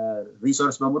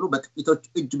ሪሶርስ በሙሉ በጥቂቶች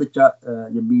እጅ ብቻ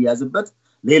የሚያዝበት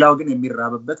ሌላው ግን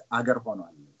የሚራብበት አገር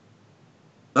ሆኗል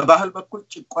በባህል በኩል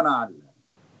ጭቆና አለ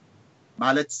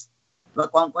ማለት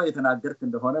በቋንቋ የተናገርክ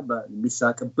እንደሆነ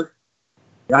የሚሳቅብህ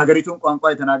የሀገሪቱን ቋንቋ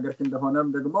የተናገርክ እንደሆነም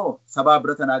ደግሞ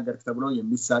ሰባብረ ተናገርክ ተብሎ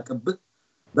የሚሳቅብህ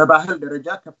በባህል ደረጃ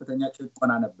ከፍተኛ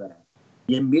ጭቆና ነበር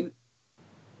የሚል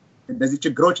እንደዚህ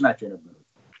ችግሮች ናቸው የነበሩት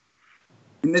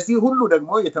እነዚህ ሁሉ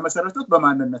ደግሞ የተመሰረቱት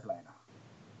በማንነት ላይ ነው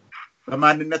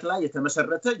በማንነት ላይ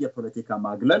የተመሰረተ የፖለቲካ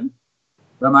ማግለል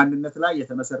በማንነት ላይ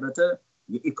የተመሰረተ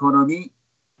የኢኮኖሚ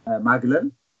ማግለል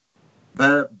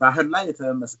በባህል ላይ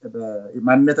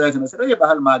በማንነት ላይ የተመሰረተ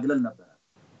የባህል ማግለል ነበር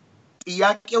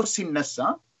ጥያቄው ሲነሳ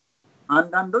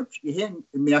አንዳንዶች ይሄን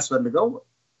የሚያስፈልገው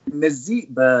እነዚህ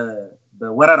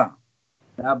በወረራ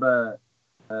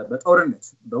በጦርነት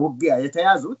በውጊያ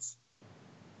የተያዙት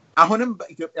አሁንም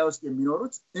በኢትዮጵያ ውስጥ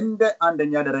የሚኖሩት እንደ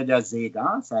አንደኛ ደረጃ ዜጋ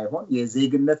ሳይሆን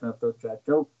የዜግነት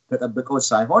መብቶቻቸው ተጠብቀው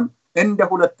ሳይሆን እንደ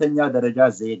ሁለተኛ ደረጃ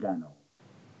ዜጋ ነው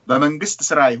በመንግስት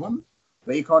ስራ ይሁን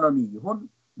በኢኮኖሚ ይሁን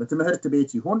በትምህርት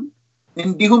ቤት ይሁን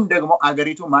እንዲሁም ደግሞ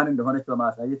አገሪቱ ማን እንደሆነች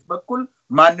በማሳየት በኩል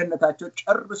ማንነታቸው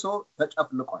ጨርሶ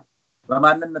ተጨፍልቋል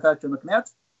በማንነታቸው ምክንያት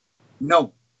ነው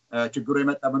ችግሩ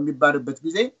የመጣ በሚባልበት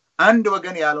ጊዜ አንድ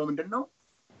ወገን ያለው ምንድነው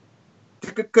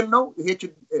ትክክል ነው ይሄ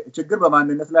ችግር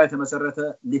በማንነት ላይ የተመሰረተ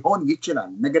ሊሆን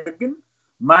ይችላል ነገር ግን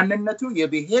ማንነቱ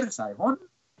የብሔር ሳይሆን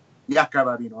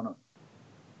የአካባቢ ነው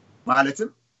ማለትም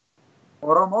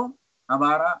ኦሮሞ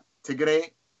አማራ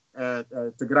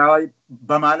ትግራይ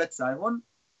በማለት ሳይሆን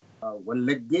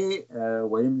ወለጌ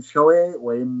ወይም ሸዌ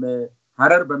ወይም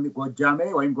ሐረር በሚጎጃሜ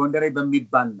ወይም ጎንደሬ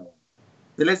በሚባል ነው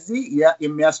ስለዚህ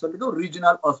የሚያስፈልገው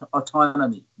ሪጂናል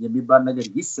አውቶኖሚ የሚባል ነገር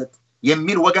ይሰጥ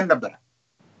የሚል ወገን ነበር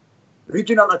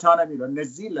regional autonomy ነው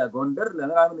እነዚህ ለጎንደር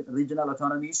ለምናምን regional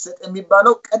autonomy ይሰጥ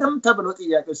የሚባለው ቀደም ተብሎ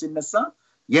ጥያቄው ሲነሳ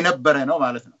የነበረ ነው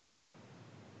ማለት ነው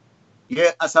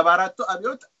የ74ቱ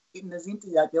አብዮት እነዚህን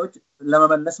ጥያቄዎች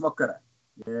ለመመለስ ሞከረ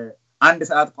አንድ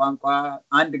ሰዓት ቋንቋ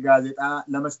አንድ ጋዜጣ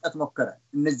ለመስጠት ሞከረ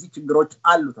እነዚህ ችግሮች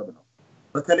አሉ ተብሎ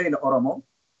በተለይ ለኦሮሞ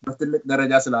በትልቅ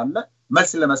ደረጃ ስላለ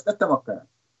መልስ ለመስጠት ተሞከረ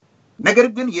ነገር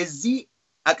ግን የዚህ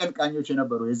አቀንቃኞች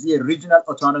የነበሩ የዚህ regional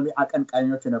autonomy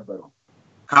አቀንቃኞች የነበሩ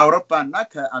ከአውሮፓና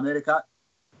ከአሜሪካ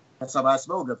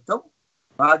ተሰባስበው ገብተው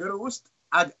በአገሩ ውስጥ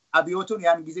አብዮቱን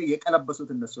ያን ጊዜ የቀለበሱት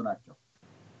እነሱ ናቸው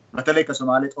በተለይ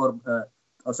ከሶማሌ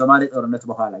ጦርነት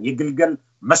በኋላ የግልገል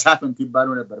መሳፍንት ይባሉ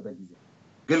ነበር በጊዜ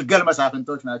ግልገል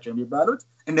መሳፍንቶች ናቸው የሚባሉት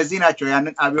እነዚህ ናቸው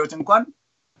ያንን አብዮት እንኳን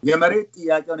የመሬት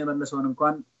ጥያቄውን የመለሰውን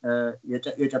እንኳን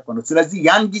የጨቆኑት ስለዚህ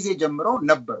ያን ጊዜ ጀምሮ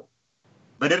ነበሩ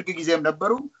በደርግ ጊዜም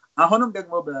ነበሩ አሁንም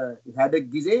ደግሞ በኢህአዴግ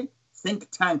ጊዜ think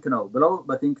tank ነው ብለው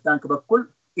በthink tank በኩል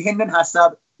ይሄንን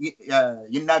ሐሳብ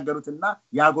ይናገሩትና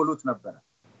ያጎሉት ነበር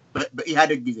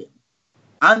በኢህአዴግ ጊዜ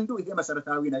አንዱ ይሄ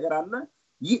መሰረታዊ ነገር አለ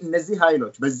ይህ እነዚህ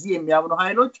ኃይሎች በዚህ የሚያምኑ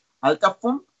ኃይሎች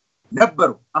አልጠፉም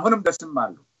ነበሩ አሁንም ደስም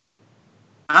አሉ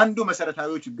አንዱ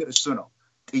መሰረታዊ ችግር እሱ ነው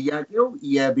ጥያቄው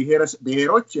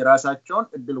የብሔሮች የራሳቸውን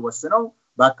እድል ወስነው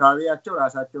በአካባቢያቸው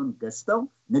ራሳቸውን ገዝተው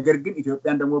ነገር ግን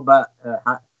ኢትዮጵያን ደግሞ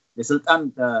የስልጣን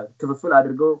ክፍፍል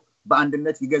አድርገው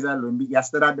በአንድነት ይገዛሉ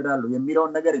ያስተዳድራሉ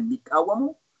የሚለውን ነገር የሚቃወሙ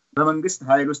በመንግስት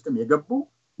ኃይል ውስጥም የገቡ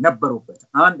ነበሩበት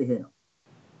አንድ ይሄ ነው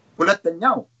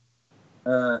ሁለተኛው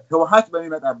ህወሓት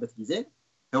በሚመጣበት ጊዜ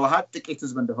ህወሓት ጥቂት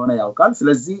ህዝብ እንደሆነ ያውቃል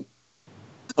ስለዚህ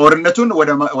ጦርነቱን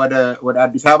ወደ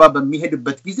አዲስ አበባ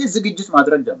በሚሄድበት ጊዜ ዝግጅት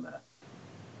ማድረግ ጀመረ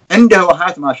እንደ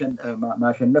ህወሓት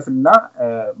ማሸነፍና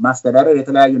ማስተዳደር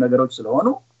የተለያዩ ነገሮች ስለሆኑ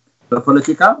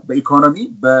በፖለቲካ በኢኮኖሚ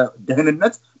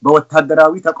በደህንነት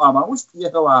በወታደራዊ ተቋማት ውስጥ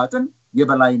የህወሓትን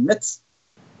የበላይነት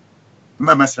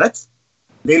መመስረት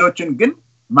ሌሎችን ግን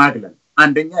ማግለል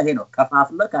አንደኛ ይሄ ነው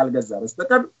ከፋፍለ ካልገዛ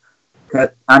በስተቀር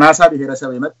ከአናሳ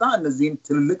ብሔረሰብ የመጣ እነዚህን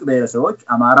ትልልቅ ብሔረሰቦች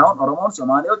አማራውን ኦሮሞን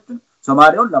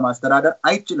ሶማሌውን ለማስተዳደር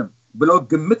አይችልም ብሎ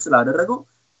ግምት ስላደረጉ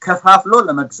ከፋፍሎ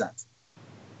ለመግዛት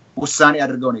ውሳኔ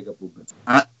አድርገው ነው የገቡበት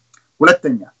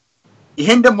ሁለተኛ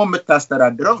ይሄን ደግሞ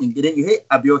የምታስተዳድረው እንግዲህ ይሄ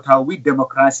አብዮታዊ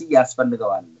ዴሞክራሲ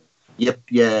ያስፈልጋል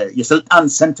የስልጣን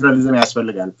ሴንትራሊዝም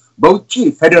ያስፈልጋል በውጪ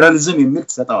ፌደራሊዝም የሚል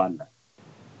ተሰጣዋል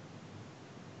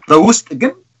በውስጥ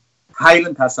ግን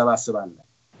ኃይልን ታሰባስባለ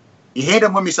ይሄ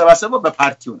ደግሞ የሚሰባሰበው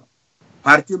በፓርቲው ነው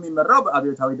ፓርቲው የሚመራው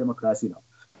በአብዮታዊ ዴሞክራሲ ነው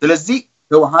ስለዚህ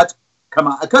ህወሓት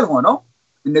ከማዕከል ሆኖ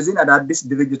እነዚህን አዳዲስ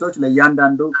ድርጅቶች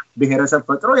ለያንዳንዱ ብሔረሰብ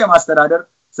ፈጥሮ የማስተዳደር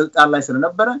ስልጣን ላይ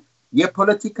ስለነበረ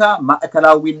የፖለቲካ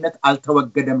ማዕከላዊነት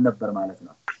አልተወገደም ነበር ማለት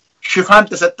ነው ሽፋን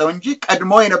ተሰጠው እንጂ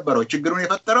ቀድሞ የነበረው ችግሩን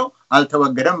የፈጠረው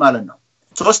አልተወገደም ማለት ነው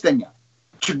ሶስተኛ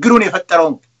ችግሩን የፈጠረው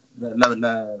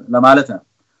ለማለት ነው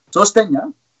ሶስተኛ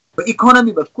በኢኮኖሚ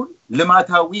በኩል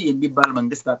ልማታዊ የሚባል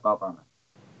መንግስት አቋቋመ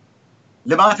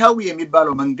ልማታዊ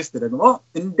የሚባለው መንግስት ደግሞ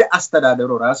እንደ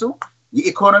አስተዳደሩ ራሱ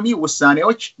የኢኮኖሚ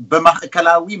ውሳኔዎች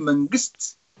በማዕከላዊ መንግስት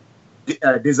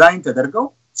ዲዛይን ተደርገው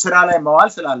ስራ ላይ መዋል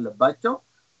ስላለባቸው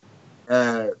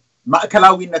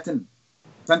ማዕከላዊነትን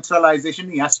ሴንትራላይዜሽን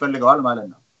ያስፈልጋል ማለት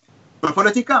ነው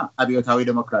በፖለቲካ አብዮታዊ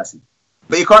ዴሞክራሲ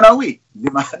በኢኮኖሚ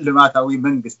ልማታዊ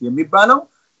መንግስት የሚባለው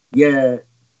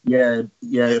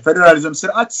የፌደራሊዝም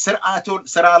ስርዓቱን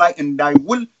ስራ ላይ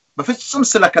እንዳይውል በፍጹም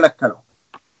ስለከለከለው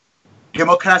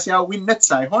ዴሞክራሲያዊነት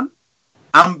ሳይሆን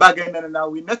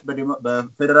አምባገነናዊነት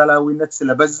በፌደራላዊነት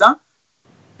ስለበዛ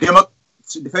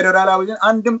ፌደራላዊን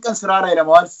አንድም ቀን ስራ ላይ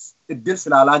ለማዋል እድል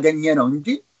ስላላገኘ ነው እንጂ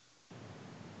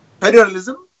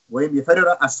ፌደራሊዝም ወይም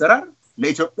የፌደራል አሰራር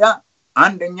ለኢትዮጵያ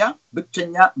አንደኛ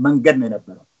ብቸኛ መንገድ ነው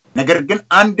የነበረው ነገር ግን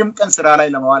አንድም ቀን ስራ ላይ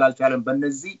ለማዋል አልቻለም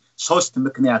በእነዚህ ሶስት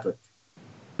ምክንያቶች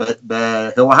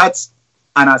በህወሓት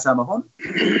አናሳ መሆን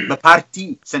በፓርቲ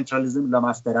ሴንትራሊዝም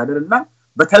ለማስተዳደርና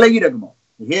በተለይ ደግሞ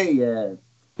ይሄ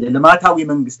የልማታዊ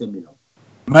መንግስት የሚለው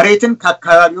መሬትን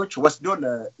ከአካባቢዎች ወስዶ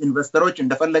ለኢንቨስተሮች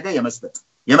እንደፈለገ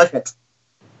የመሸጥ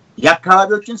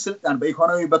የአካባቢዎችን ስልጣን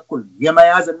በኢኮኖሚ በኩል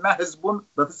የመያዝና ህዝቡን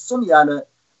በፍጹም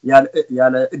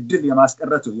ያለ እድል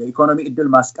የማስቀረቱ የኢኮኖሚ እድል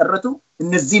ማስቀረቱ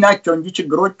እነዚህ ናቸው እንጂ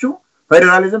ችግሮቹ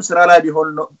ፌደራሊዝም ስራ ላይ ቢሆን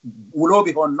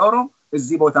ኖሮ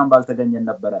እዚህ ቦታም ባልተገኘን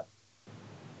ነበር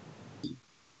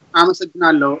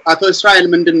አመሰግናለሁ አቶ እስራኤል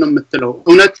ምንድነው የምትለው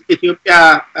እውነት ኢትዮጵያ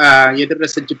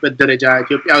የደረሰችበት ደረጃ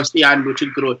ኢትዮጵያ ውስጥ ያሉ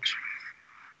ችግሮች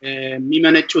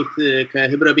የሚመነጩት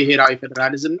ከህብረ ብሔራዊ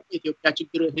ፌደራሊዝም ነው ኢትዮጵያ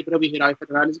ችግር ህብረ ብሔራዊ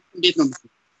ፌደራሊዝም እንዴት ነው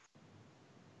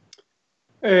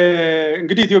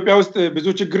እንግዲህ ኢትዮጵያ ውስጥ ብዙ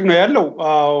ችግር ነው ያለው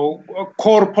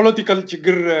ኮር ፖለቲካል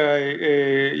ችግር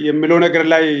የሚለው ነገር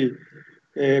ላይ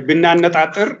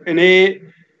ብናነጣጥር እኔ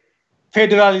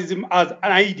ፌደራሊዝም as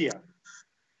an idea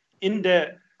in the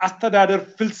አስተዳደር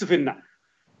ፍልስፍና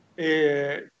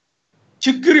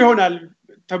ችግር ይሆናል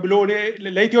ተብሎ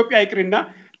ለኢትዮጵያ ይቅርና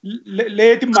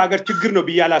ለየትም ሀገር ችግር ነው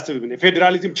ብያላስብም ነው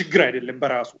ፌደራሊዝም ችግር አይደለም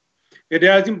በራሱ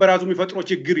ፌደራሊዝም በራሱ የሚፈጥረው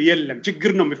ችግር የለም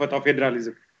ችግር ነው የሚፈታው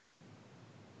ፌደራሊዝም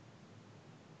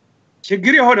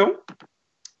ችግር የሆነው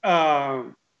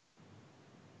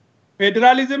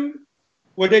ፌደራሊዝም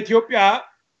ወደ ኢትዮጵያ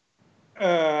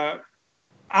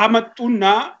አመጡና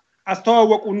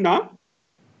አስተዋወቁና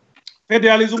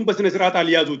ፌደራሊዝም በስነ ስርዓት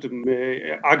አልያዙትም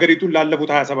አገሪቱን ላለፉት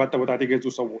 27 ዓመታት የገዙ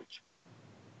ሰዎች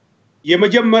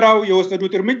የመጀመሪያው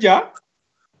የወሰዱት እርምጃ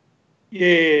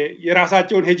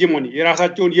የራሳቸውን ሄጂሞኒ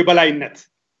የራሳቸውን የበላይነት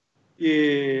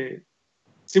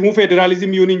ስሙ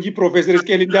ፌደራሊዝም ይሁን እንጂ ፕሮፌሰር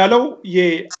ስኬል እንዳለው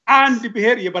የአንድ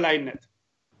ብሔር የበላይነት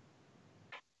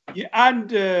የአንድ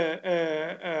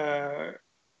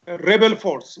ሬበል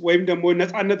ፎርስ ወይም ደግሞ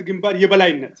ነፃነት ግንባር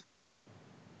የበላይነት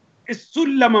እሱን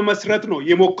ለመመስረት ነው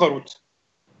የሞከሩት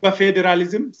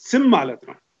በፌደራሊዝም ስም ማለት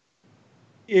ነው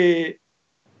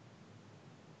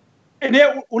እኔ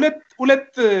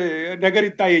ሁለት ነገር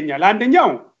ይታየኛል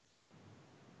አንደኛው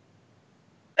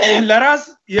ለራስ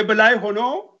የበላይ ሆኖ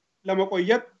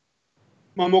ለመቆየት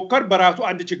መሞከር በራሱ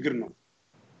አንድ ችግር ነው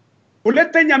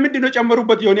ሁለተኛ ምንድነው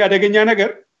ጨመሩበት የሆነ አደገኛ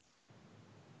ነገር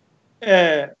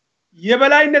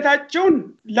የበላይነታቸውን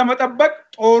ለመጠበቅ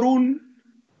ጦሩን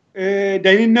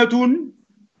ደህንነቱን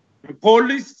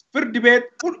ፖሊስ ፍርድ ቤት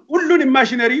ሁሉን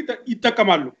ማሽነሪ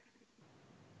ይተከማሉ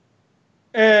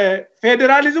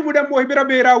ፌደራሊዝሙ ደግሞ ህብረ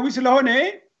ብሔራዊ ስለሆነ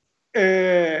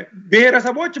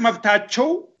ብሔረሰቦች መብታቸው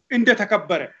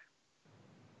እንደተከበረ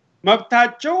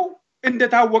መብታቸው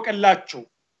እንደታወቀላቸው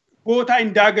ቦታ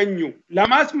እንዳገኙ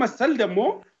ለማስመሰል ደግሞ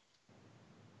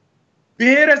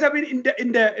ብሔረሰብን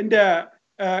እንደ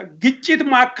ግጭት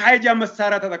ማካሄጃ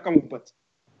መሳሪያ ተጠቀሙበት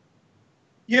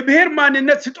የብሔር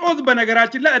ማንነት ስጦዝ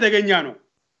በነገራችን ላይ አደገኛ ነው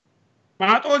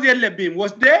ማጦዝ የለብም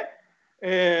ወስደ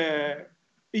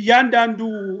እያንዳንዱ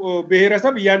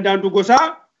ብሔረሰብ እያንዳንዱ ጎሳ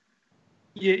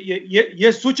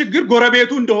የሱ ችግር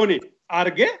ጎረቤቱ እንደሆነ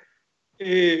አርገ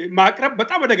ማቅረብ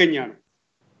በጣም አደገኛ ነው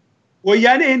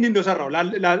ወያኔ ይሄን እንደሰራው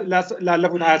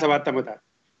ላለፉት 27 ዓመታት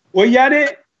ወያኔ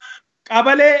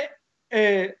ቀበሌ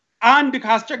አንድ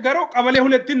ካስቸገረው ቀበሌ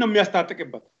ሁለትን ነው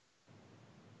የሚያስታጥቅበት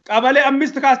ቀበሌ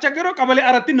 5 ካስቸገረው ቀበሌ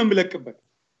 4 ነው የሚለቅበት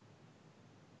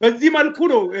በዚህ መልኩ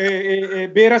ነው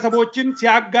ብሔረሰቦችን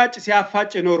ሲያጋጭ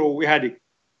ሲያፋጭ ኖረው ኢህአዴግ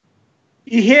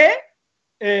ይሄ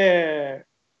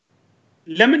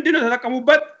ለምንድን ነው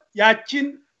ተጠቀሙበት ያቺን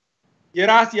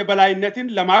የራስ የበላይነትን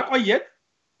ለማቆየት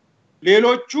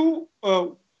ሌሎቹ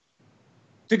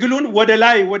ትግሉን ወደ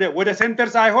ላይ ወደ ሴንተር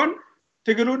ሳይሆን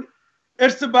ትግሉን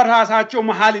እርስ በራሳቸው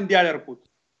መሃል እንዲያደርጉት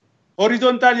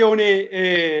ሆሪዞንታል የሆነ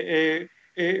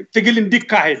ትግል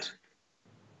እንዲካሄድ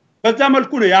በዛ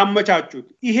መልኩ ነው ያመቻቹት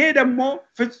ይሄ ደግሞ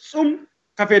ፍጹም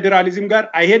ከፌደራሊዝም ጋር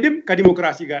አይሄድም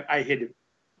ከዲሞክራሲ ጋር አይሄድም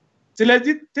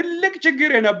ስለዚህ ትልቅ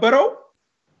ችግር የነበረው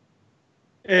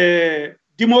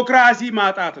ዲሞክራሲ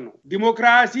ማጣት ነው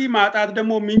ዲሞክራሲ ማጣት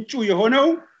ደግሞ ምንጩ የሆነው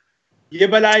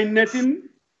የበላይነትን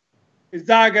እዛ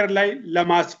ሀገር ላይ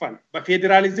ለማስፈን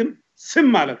በፌደራሊዝም ስም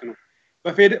ማለት ነው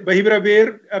በህብረ ብሔር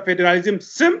ፌደራሊዝም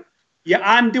ስም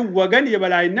የአንድ ወገን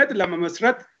የበላይነት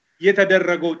ለመመስረት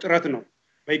የተደረገው ጥረት ነው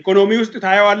በኢኮኖሚ ውስጥ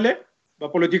ታየዋለ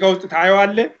በፖለቲካ ውስጥ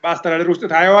ታየዋለ በአስተዳደር ውስጥ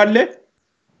ታየዋለ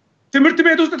ትምህርት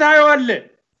ቤት ውስጥ ታየዋለ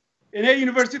እኔ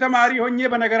ዩኒቨርሲቲ ተማሪ ሆኜ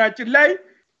በነገራችን ላይ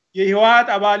የህዋት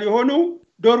አባል የሆኑ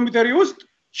ዶርሚተሪ ውስጥ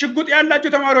ሽጉጥ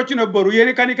ያላቸው ተማሪዎች ነበሩ የኔ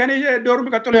ከኔ ዶርም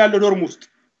ቀጥሎ ያለው ዶርም ውስጥ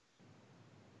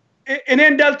እኔ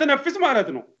እንዳልተነፍስ ማለት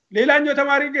ነው ሌላኛው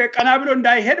ተማሪ ቀና ብሎ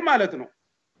እንዳይሄድ ማለት ነው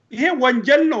ይሄ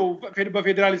ወንጀል ነው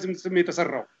በፌደራሊዝም ስም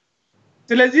የተሰራው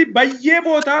ስለዚህ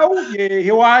በየቦታው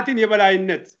የህዋትን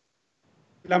የበላይነት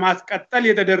ለማስቀጠል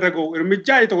የተደረገው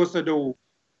እርምጃ የተወሰደው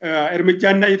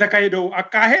እርምጃና የተካሄደው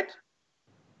አካሄድ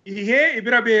ይሄ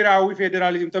ህብረ ብሔራዊ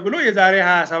ፌደራሊዝም ተብሎ የዛሬ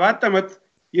 27 ዓመት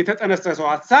የተጠነሰሰው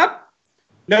ሐሳብ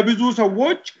ለብዙ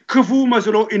ሰዎች ክፉ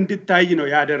መስሎ እንድታይ ነው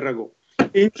ያደረገው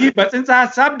እንጂ በጽንሰ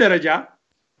ሐሳብ ደረጃ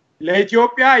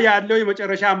ለኢትዮጵያ ያለው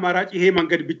የመጨረሻ አማራጭ ይሄ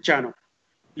መንገድ ብቻ ነው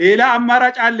ሌላ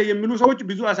አማራጭ አለ የሚሉ ሰዎች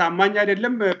ብዙ አሳማኝ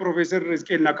አይደለም ፕሮፌሰር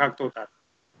ስኬል ናካክቶታል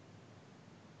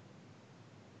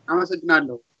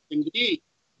አመሰግናለሁ እንግዲህ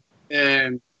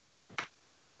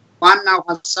ዋናው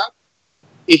ሐሳብ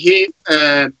ይሄ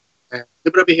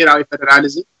ህብረ ብሔራዊ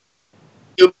ፌደራሊዝም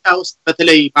ኢትዮጵያ ውስጥ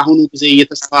በተለይ በአሁኑ ጊዜ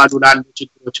እየተስተዋሉ ላሉ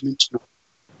ችግሮች ምንጭ ነው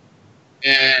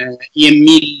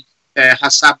የሚል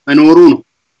ሐሳብ መኖሩ ነው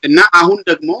እና አሁን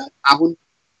ደግሞ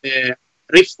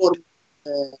ሪፎርም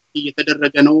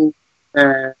እየተደረገ ነው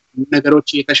ነገሮች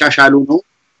እየተሻሻሉ ነው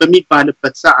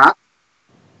በሚባልበት ሰዓት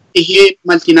ይሄ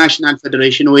መልቲናሽናል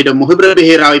ፌደሬሽን ወይ ደግሞ ህብረ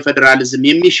ብሔራዊ ፌደራሊዝም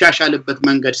የሚሻሻልበት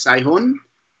መንገድ ሳይሆን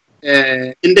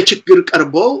እንደ ችግር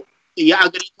ቀርቦ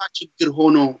የአገሪቷ ችግር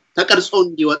ሆኖ ተቀርጾ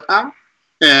እንዲወጣ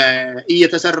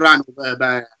እየተሰራ ነው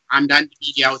በአንዳንድ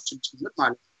ሚዲያዎችም ጭምር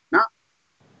ማለት ነውና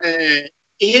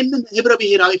ይሄንን ህብረ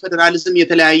ብሔራዊ ፌደራሊዝም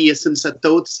የተለያየ ስም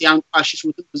ሰጥተውት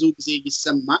ሲያንቋሽሹት ብዙ ጊዜ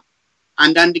ይሰማል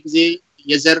አንዳንድ ጊዜ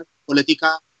የዘር ፖለቲካ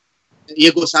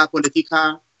የጎሳ ፖለቲካ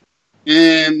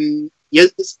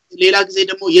ሌላ ጊዜ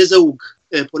ደግሞ የዘውግ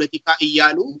ፖለቲካ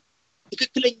እያሉ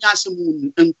ትክክለኛ ስሙን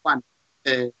እንኳን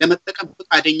ለመጠቀም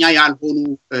ፈቃደኛ ያልሆኑ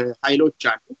ኃይሎች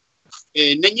አሉ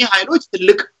እነኚህ ኃይሎች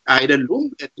ትልቅ አይደሉም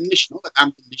ትንሽ ነው በጣም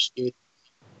ትንሽ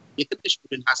የትንሽ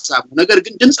ቡድን ሐሳብ ነው ነገር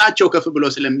ግን ድምጻቸው ከፍ ብሎ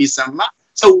ስለሚሰማ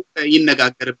ሰው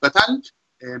ይነጋገርበታል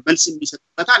መልስ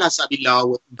የሚሰጥበታል ሐሳብ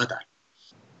ይለዋወጥበታል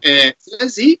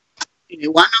ስለዚህ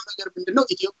ዋናው ነገር ምንድነው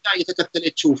ኢትዮጵያ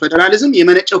የተከተለችው ፌደራሊዝም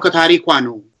የመነጨው ከታሪኳ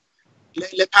ነው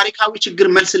ለታሪካዊ ችግር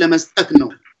መልስ ለመስጠት ነው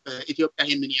ኢትዮጵያ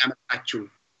ይሄንን ያመጣችው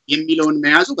የሚለውን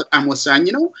መያዙ በጣም ወሳኝ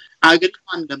ነው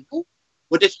አገሪቷን ደግሞ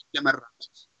ወደፊት ለመራመድ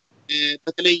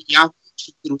በተለይ ያው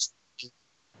ችግር ውስጥ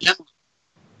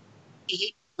ይሄ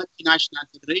ናሽናል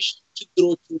ፌደሬሽን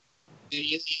ችግሮቹ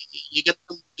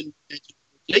የገጠሙትን ችግሮች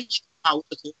ላይ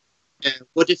አውጥቶ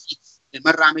ወደፊት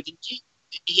መራመድ እንጂ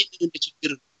ይሄንን እንደ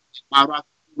ችግር ማውራት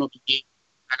ነው ብዬ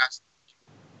አላስብም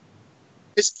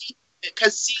እስኪ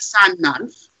ከዚህ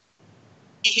ሳናልፍ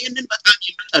ይሄንን በጣም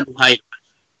የሚጠሉ ኃይሎች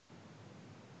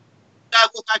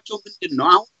ዳጎታቸው ምንድነው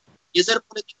አሁን የዘር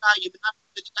ፖለቲካ የምናምን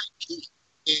ፖለቲካ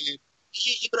ይሄ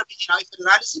ህብረ ብሔራዊ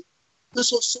ፌደራሊዝም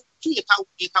በሶስቶቹ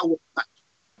የታወቁት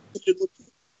ክልሎቹ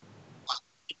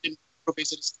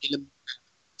ፕሮፌሰር እስራኤልም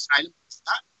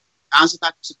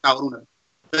አንስታችሁ ስታወሩ ነው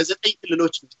በዘጠኝ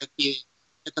ክልሎች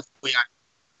ተከፍሎ ያለው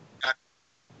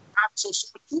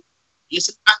ሶስቶቹ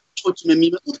የስልጣን ጮች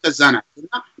የሚመጡት ከዛ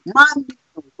ናቸውና ማን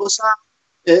ነው ጎሳ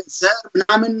ዘር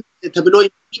ምናምን ተብሎ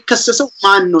የሚከሰሰው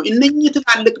ማን ነው እነኚህ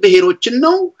ትላልቅ ብሔሮችን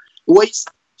ነው ወይስ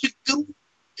ችግሩ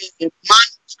ማን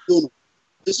ነው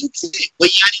ብዙ ጊዜ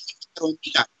ወያኔ የፈጠረው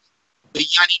ይላል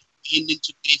ወያኔ ይህንን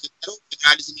ችግር የፈጠረው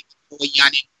ፌደራሊዝም የፈጠረው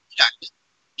ወያኔ ይላል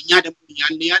እኛ ደግሞ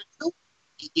ያለው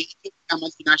የኢትዮጵያ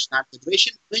መልቲናሽናል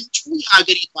ፌደሬሽን ምንጩ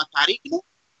የአገሪቷ ታሪክ ነው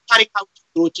ታሪካዊ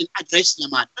ችግሮችን አድሬስ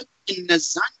ለማድረግ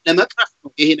እነዛን ለመቅረፍ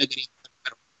ነው ይሄ ነገር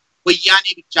የተፈጠረው ወያኔ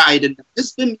ብቻ አይደለም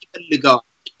ህዝብም ይፈልጋል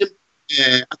ቅድም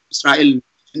እስራኤል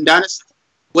እንዳነሳ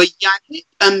ወያኔ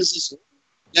ጠምዝዞ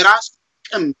ለራሱ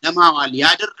ጥቅም ለማዋል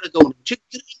ያደረገው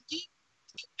ችግር እንጂ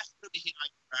ኢትዮጵያ ብሔራዊ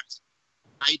ፌደራሊዝም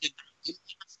አይደለም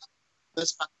የሚያሳብ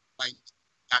በስፋት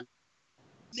ባይታል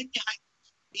ንኝ ኃይል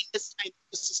እንደዚህ አይነት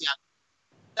ክስ ያለ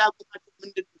ዳቆታቸው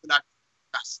ምንድነው ብላችሁ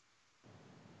ታስ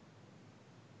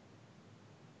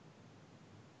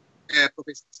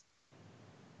ፕሮፌሰር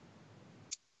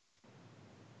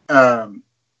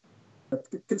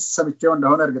በትክክል ሰምቼው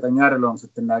እንደሆነ እርግጠኛ አይደለሁም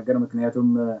ስትናገር ምክንያቱም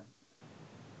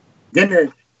ግን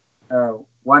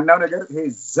ዋናው ነገር ይሄ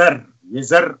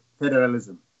የዘር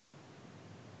ፌደራሊዝም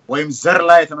ወይም ዘር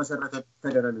ላይ የተመሰረተ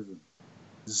ፌደራሊዝም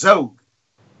ዘውግ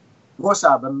ጎሳ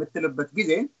በመትልበት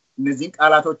ጊዜ እነዚህን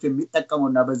ቃላቶች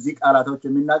የሚጠቀሙና በዚህ ቃላቶች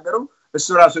የሚናገሩ እሱ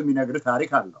ራሱ የሚነግር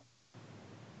ታሪክ አለው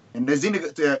እነዚህ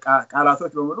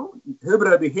ቃላቶች በሙሉ ህብረ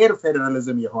ብሔር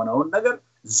ፌደራሊዝም የሆነውን ነገር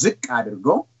ዝቅ አድርጎ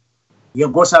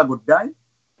የጎሳ ጉዳይ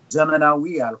ዘመናዊ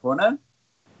ያልሆነ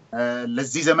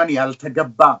ለዚህ ዘመን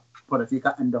ያልተገባ ፖለቲካ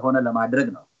እንደሆነ ለማድረግ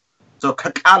ነው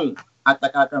ከቃል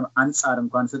አጠቃቀም አንፃር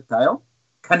እንኳን ስታየው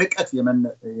ከንቀት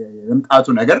የመምጣቱ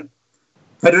ነገር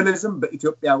ፌደራሊዝም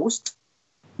በኢትዮጵያ ውስጥ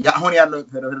ያሁን ያለው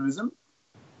ፌደራሊዝም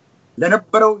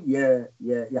ለነበረው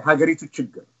የሀገሪቱ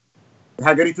ችግር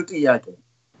የሀገሪቱ ጥያቄ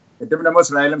ቅድም ደግሞ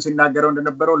እስራኤልም ሲናገረው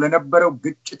እንደነበረው ለነበረው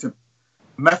ግጭትም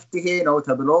መፍትሄ ነው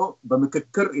ተብሎ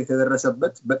በምክክር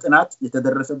የተደረሰበት በጥናት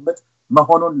የተደረሰበት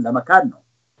መሆኑን ለመካድ ነው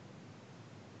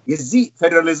የዚህ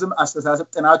ፌደራሊዝም አስተሳሰብ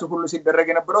ጥናቱ ሁሉ ሲደረግ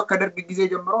የነበረው ከደርግ ጊዜ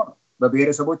ጀምሮ ነው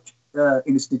በብሔረሰቦች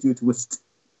ኢንስቲትዩት ውስጥ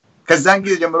ከዛን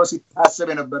ጊዜ ጀምሮ ሲታሰብ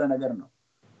የነበረ ነገር ነው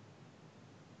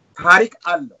ታሪክ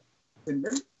አለው እንዴ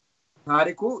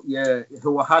ታሪኩ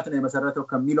የህወሓት ነው የመሰረተው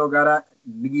ከሚለው ጋራ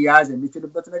ሊያዝ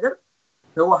የሚችልበት ነገር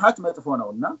ህወሓት መጥፎ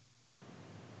ነውና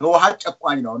ህወሓት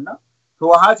ጨቋኝ ነውና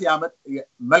ህወሓት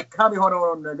መልካም የሆነው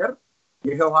ነገር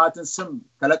የህወሓትን ስም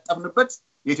ከለጠፍንበት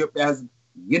የኢትዮጵያ ህዝብ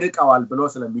ይንቀዋል ብሎ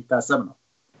ስለሚታሰብ ነው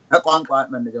ተቋንቋ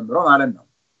መንጀምሮ ማለት ነው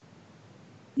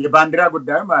የባንዲራ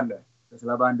ጉዳይም አለ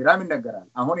ስለ ባንዲራም ይነገራል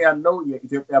አሁን ያለው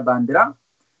የኢትዮጵያ ባንዲራ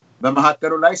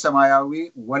በመሐከሩ ላይ ሰማያዊ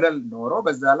ወለል ኖሮ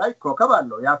በዛ ላይ ኮከብ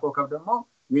አለው ያ ኮከብ ደግሞ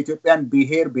የኢትዮጵያን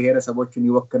ብሔረሰቦችን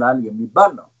ይወክላል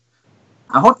የሚባል ነው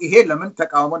አሁን ይሄ ለምን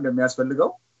ተቃውሞ እንደሚያስፈልገው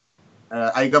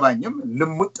አይገባኝም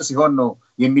ልሙጥ ሲሆን ነው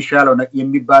የሚሻለው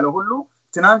የሚባለው ሁሉ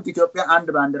ትናንት ኢትዮጵያ አንድ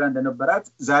ባንዲራ እንደነበራት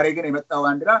ዛሬ ግን የመጣው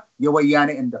ባንዲራ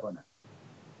የወያኔ እንደሆነ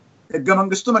ህገ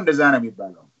መንግስቱም እንደዛ ነው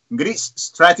የሚባለው እንግዲህ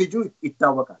ስትራቴጂው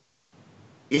ይታወቃል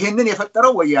ይሄንን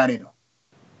የፈጠረው ወያኔ ነው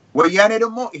ወያኔ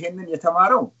ደግሞ ይሄንን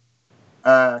የተማረው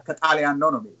ከጣሊያን ነው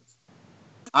የሚሉት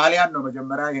ጣሊያን ነው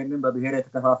መጀመሪያ ይሄንን በብሔር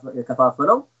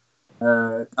የተከፋፈለው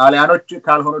ጣሊያኖች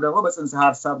ካልሆኑ ደግሞ በጽንሰ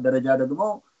ሐሳብ ደረጃ ደግሞ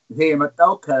ይሄ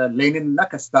የመጣው ከሌኒን እና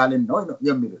ከስታሊን ነው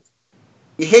የሚሉት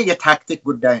ይሄ የታክቲክ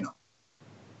ጉዳይ ነው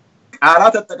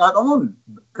ቃላት አጠቃቀሙን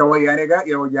ከወያኔ ጋር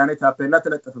የወያኔ ታፔላ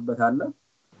ተለጥፈበታል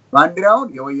ባንዲራውን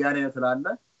የወያኔ ተላለ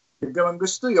ህገ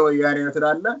መንግስቱ የወያኔ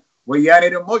ተላለ ወያኔ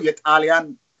ደግሞ የጣሊያን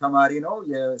ተማሪ ነው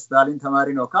የስታሊን ተማሪ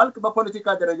ነው ካልክ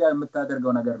በፖለቲካ ደረጃ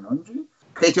የምታደርገው ነገር ነው እንጂ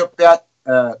ከኢትዮጵያ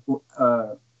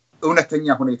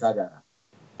እውነተኛ ሁኔታ ጋር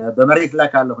በመሬት ላይ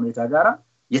ካለው ሁኔታ ጋር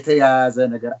የተያያዘ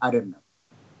ነገር አይደለም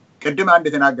ቅድም አንድ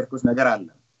የተናገርኩት ነገር አለ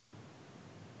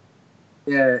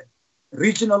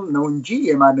ሪጂናል ነው እንጂ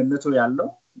የማንነቱ ያለው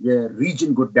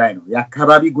የሪጅን ጉዳይ ነው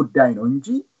የአካባቢ ጉዳይ ነው እንጂ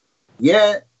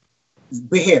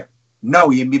የብሔር ነው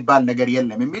የሚባል ነገር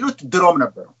የለም የሚሉት ድሮም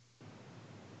ነበሩ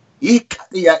ይህ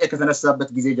ጥያቄ ከተነሳበት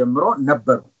ጊዜ ጀምሮ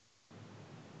ነበሩ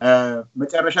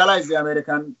መጨረሻ ላይ እዚህ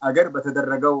አሜሪካን አገር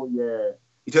በተደረገው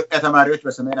የኢትዮጵያ ተማሪዎች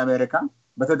በሰሜን አሜሪካ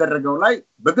በተደረገው ላይ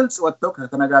በግልጽ ወጥተው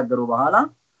ከተነጋገሩ በኋላ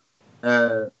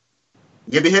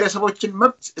የብሔረሰቦችን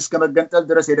መብት እስከ መገንጠል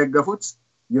ድረስ የደገፉት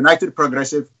ዩናይትድ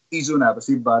ፕሮግሬሲቭ ኢዙና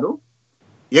በሲባሉ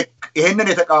ይሄንን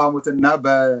የተቃወሙትና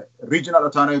በሪጂናል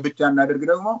አውቶኖሚ ብቻ እናደርግ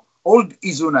ደግሞ ኦልድ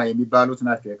ኢዙና የሚባሉት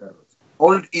ናቸው የቀሩት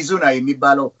ኦልድ ኢዙና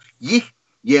የሚባለው ይህ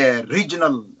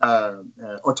የሪጂናል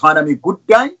አውቶኖሚ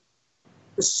ጉዳይ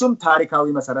እሱም ታሪካዊ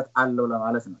መሰረት አለው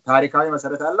ለማለት ነው ታሪካዊ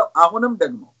መሰረት አለው አሁንም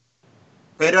ደግሞ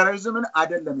ፌደራሊዝምን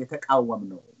አይደለም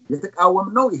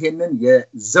የተቃወምነው ይሄንን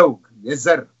የዘውግ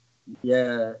የዘር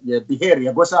የብሔር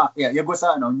የጎሳ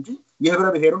ነው እንጂ የህብረ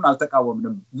ብሔሩን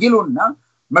አልተቃወምንም ይሉና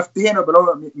መፍትሄ ነው ብለው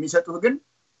የሚሰጡት ግን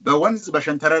በወንዝ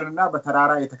በሸንተረርና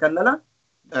በተራራ የተከለለ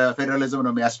ፌደራሊዝም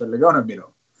ነው የሚያስፈልገው ነው የሚለው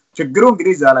ችግሩ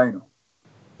እንግዲህ እዛ ላይ ነው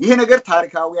ይሄ ነገር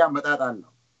ታሪካዊ አመጣጥ አለው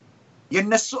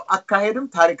የነሱ አካሄድም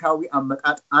ታሪካዊ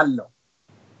አመጣጥ አለው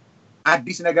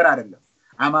አዲስ ነገር አይደለም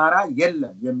አማራ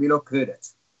የለም የሚለው ክህደት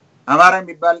አማራ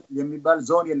የሚባል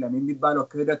ዞን የለም የሚባለው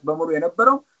ክህደት በሙሉ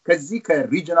የነበረው ከዚህ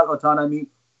ከሪጂናል አውቶኖሚ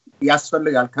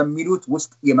ያስፈልጋል ከሚሉት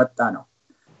ውስጥ የመጣ ነው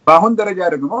በአሁን ደረጃ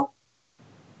ደግሞ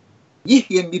ይህ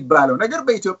የሚባለው ነገር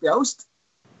በኢትዮጵያ ውስጥ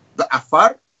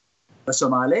በአፋር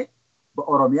በሶማሌ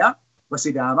በኦሮሚያ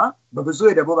በሲዳማ በብዙ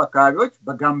የደቡብ አካባቢዎች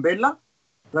በጋምቤላ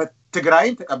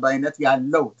በትግራይን ተቀባይነት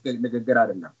ያለው ንግግር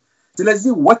አይደለም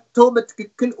ስለዚህ ወጥቶ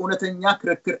በትክክል እውነተኛ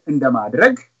ክርክር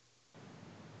እንደማድረግ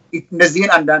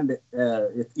እነዚህን አንዳንድ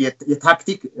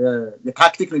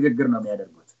የታክቲክ ንግግር ነው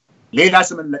የሚያደርጉት ሌላ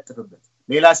ስም እንለጥፍበት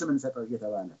ሌላ ስም እንሰጠው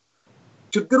እየተባለ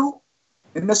ችግሩ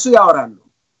እነሱ ያወራሉ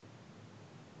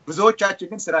ብዙዎቻችን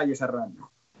ግን ስራ እየሰራን ነው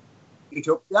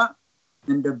ኢትዮጵያ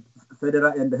እንደ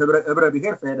ፌደራል እንደ ህብረ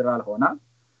ብሔር ፌደራል ሆና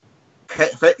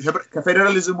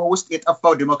ከፌደራሊዝሙ ውስጥ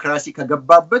የጠፋው ዲሞክራሲ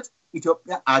ከገባበት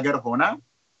ኢትዮጵያ አገር ሆና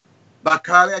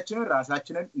በአካባቢያችን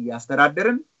ራሳችንን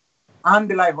ያስተዳደርን አንድ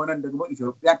ላይ ሆነን ደግሞ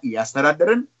ኢትዮጵያን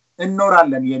ያስተዳደርን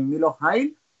እንኖራለን የሚለው ኃይል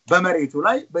በመሬቱ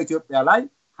ላይ በኢትዮጵያ ላይ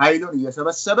ኃይሉን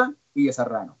እየሰበሰበ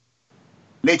እየሰራ ነው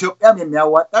ለኢትዮጵያም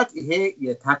የሚያዋጣት ይሄ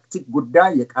የታክቲክ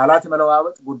ጉዳይ የቃላት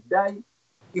መለዋወጥ ጉዳይ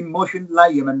ኢሞሽን ላይ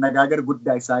የመነጋገር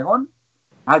ጉዳይ ሳይሆን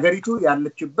ሀገሪቱ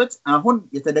ያለችበት አሁን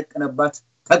የተደቀነባት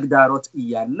ተግዳሮት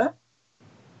እያለ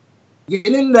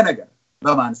የሌለ ነገር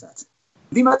በማንሳት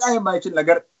ሊመጣ የማይችል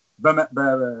ነገር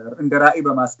እንደ ራዕይ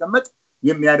በማስቀመጥ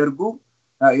የሚያደርጉ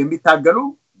የሚታገሉ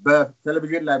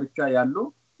በቴሌቪዥን ላይ ብቻ ያሉ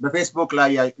በፌስቡክ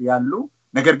ላይ ያሉ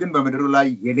ነገር ግን በመድሩ ላይ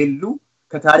የሌሉ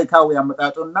ከታሪካዊ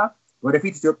ያመጣጡና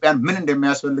ወደፊት ኢትዮጵያን ምን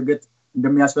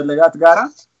እንደሚያስፈልጋት ጋራ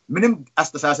ምንም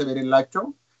አስተሳሰብ የሌላቸው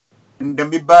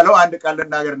እንደሚባለው አንድ ቃል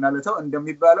ልናገርና ለተው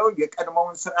እንደሚባለው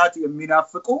የቀድሞውን ስርዓት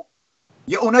የሚናፍቁ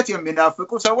የእውነት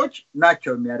የሚናፍቁ ሰዎች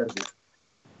ናቸው የሚያደርጉት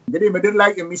እንግዲህ ምድር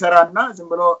ላይ የሚሰራና ዝም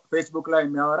ብሎ ፌስቡክ ላይ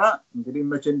የሚያወራ እንግዲህ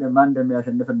መቼ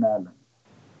እንደሚያሸንፍ እናያለን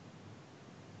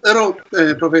ጥሩ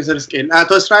ፕሮፌሰር ስኬል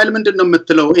አቶ እስራኤል ምንድነው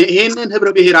የምትለው ይሄንን ህብረ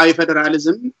ብሔራዊ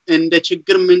ፌደራሊዝም እንደ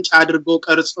ችግር ምንጭ አድርጎ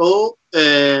ቀርጾ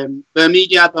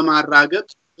በሚዲያ በማራገብ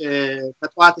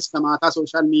ከጧት እስከ ማታ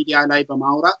ሶሻል ሚዲያ ላይ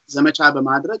በማውራት ዘመቻ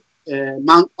በማድረግ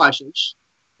ማንቋሸሽ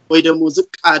ወይ ደግሞ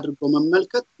ዝቅ አድርጎ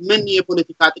መመልከት ምን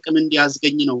የፖለቲካ ጥቅም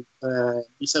እንዲያስገኝ ነው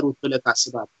ሊሰሩት ብለህ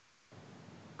ታስባለህ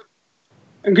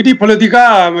እንግዲህ ፖለቲካ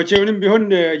መቼምንም ቢሆን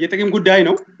የጥቅም ጉዳይ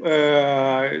ነው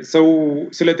ሰው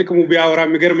ስለ ጥቅሙ ቢያወራ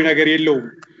የሚገርም ነገር የለውም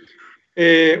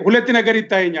ሁለት ነገር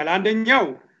ይታየኛል አንደኛው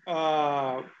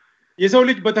የሰው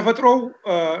ልጅ በተፈጥሮ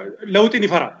ለውጥን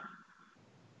ይፈራል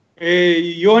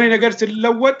የሆነ ነገር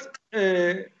ሲለወጥ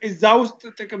እዛ ውስጥ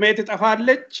ጥቅሜ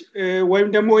ተጠፋለች ወይም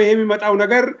ደግሞ ይሄ የሚመጣው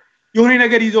ነገር የሆነ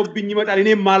ነገር ይዞብኝ ይመጣል እኔ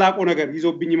ማላቆ ነገር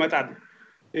ይዞብኝ ይመጣል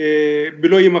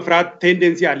ብሎ የመፍራት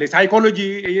ቴንደንሲ አለ ሳይኮሎጂ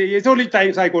የሰው ልጅ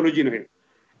ሳይኮሎጂ ነው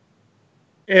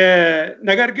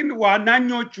ነገር ግን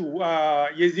ዋናኞቹ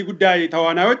የዚህ ጉዳይ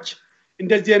ተዋናዮች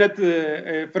እንደዚህ አይነት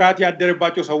ፍርሃት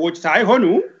ያደረባቸው ሰዎች ሳይሆኑ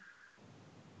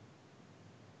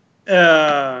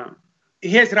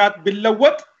ይሄ ስርዓት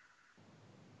ቢለወጥ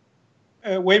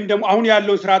ወይም ደግሞ አሁን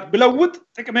ያለው ስርዓት ቢለውጥ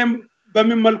ጥቅሜም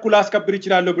በምን መልኩ ላስከብር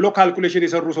ይችላል ብሎ ካልኩሌሽን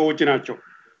የሰሩ ሰዎች ናቸው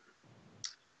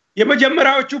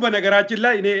የመጀመሪያዎቹ በነገራችን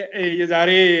ላይ እኔ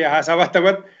የዛሬ 27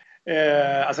 ዓመት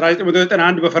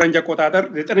 1991 በፈረንጅ አቆጣጠር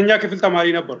 9ኛ ክፍል ተማሪ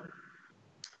ነበር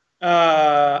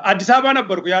አዲስ አበባ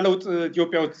ነበርኩ ያለውጥ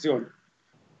ኢትዮጵያ ውስጥ ሲሆን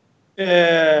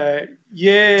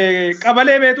የቀበሌ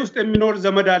ቤት ውስጥ የሚኖር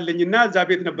ዘመድ አለኝና እዛ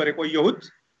ቤት ነበር የቆየሁት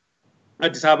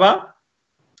አዲስ አበባ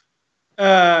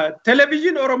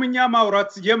ቴሌቪዥን ኦሮምኛ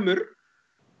ማውራት ጀምር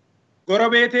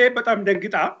ጎረቤቴ በጣም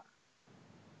ደንግጣ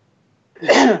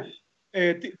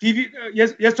ቲቪ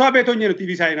የሷ ቤቶኝ ነው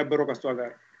ቲቪ ሳይ ነበርው ከሷ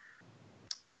ጋር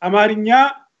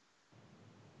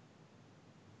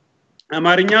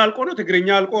አማርኛ አልቆ ነው ትግርኛ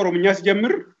አልቆ ኦሮምኛ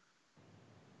ሲጀምር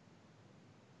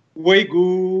ወይ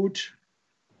ጉድ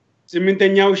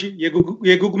ስምንተኛው ሺ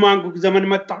የጉግማንጉግ ዘመን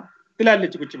መጣ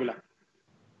ትላለች ቁጭ ብላ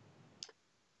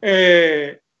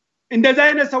እንደዛ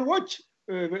አይነት ሰዎች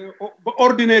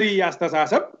በኦርዲነሪ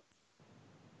አስተሳሰብ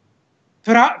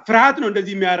ፍርሃት ነው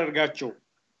እንደዚህ የሚያደርጋቸው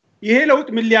ይሄ ለውጥ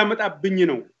ምን ሊያመጣብኝ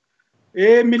ነው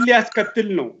ምን ሊያስከትል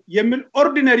ነው የሚል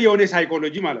ኦርዲነሪ የሆነ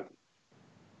ሳይኮሎጂ ማለት ነው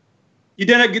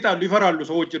ይደነግጣሉ ይፈራሉ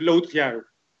ሰዎች ለውጥ ሲያዩ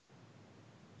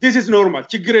this is normal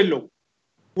ችግር የለው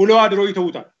ውሎ አድሮ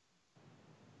ይተውታል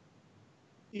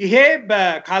ይሄ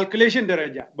በካልኩሌሽን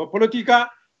ደረጃ በፖለቲካ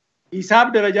ሂሳብ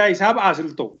ደረጃ ሂሳብ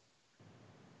አስልቶ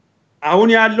አሁን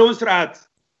ያለውን ስርዓት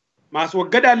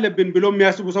ማስወገድ አለብን ብሎ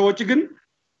የሚያስቡ ሰዎች ግን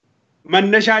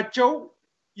መነሻቸው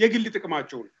የግል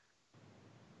ጥቅማቸው ነው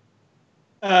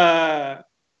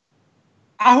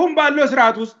አሁን ባለው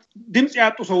ስርዓት ውስጥ ድምጽ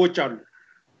ያጡ ሰዎች አሉ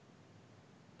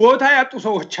ቦታ ያጡ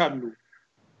ሰዎች አሉ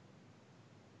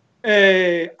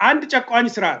አንድ ጨቋኝ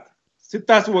ስርዓት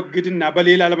ስታስወግድና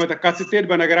በሌላ ለመተካት ስትሄድ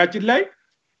በነገራችን ላይ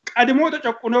ቀድሞ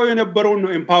ተጨቁነው የነበረውን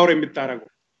ነው ኤምፓወር የሚታረገው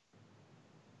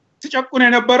ሲጨቁነ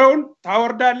የነበረውን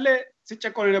ታወርዳለ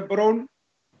ሲጨቁነ የነበረውን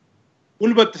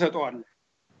ጉልበት ተሰጠዋል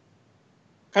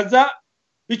ከዛ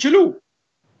ቢችሉ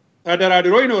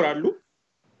ተደራድሮ ይኖራሉ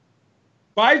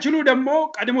ባይችሉ ደግሞ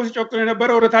ቀድሞ ሲጨቁነ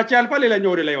የነበረው ወደታች ያልፋል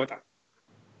ሌላኛው ወደ ላይ ይወጣል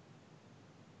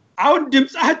አሁን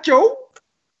ድምጻቸው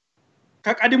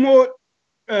ከቀድሞ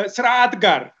ስርዓት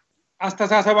ጋር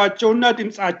አስተሳሰባቸውና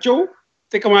ድምጻቸው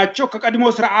ጥቅማቸው ከቀድሞ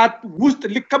ስርዓት ውስጥ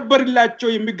ሊከበርላቸው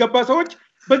የሚገባ ሰዎች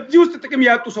በዚህ ውስጥ ጥቅም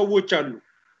ያጡ ሰዎች አሉ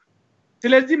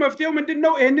ስለዚህ መፍትሄው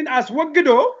ምንድነው ይሄንን አስወግዶ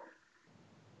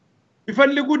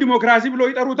ቢፈልጉ ዲሞክራሲ ብሎ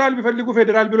ይጠሩታል ቢፈልጉ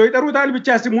ፌደራል ብሎ ይጠሩታል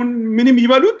ብቻ ስሙን ምንም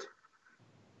ይበሉት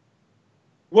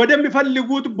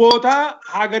ወደሚፈልጉት ቦታ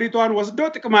ሀገሪቷን ወስዶ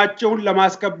ጥቅማቸውን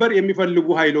ለማስከበር የሚፈልጉ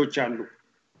ኃይሎች አሉ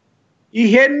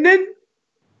ይሄንን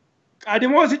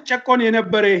ቀድሞ ሲጨቆን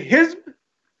የነበረ ህዝብ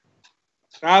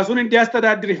ራሱን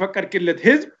እንዲያስተዳድር ይፈቀድክለት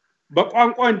ህዝብ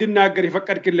በቋንቋ እንዲናገር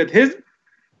ይፈቀድክለት ህዝብ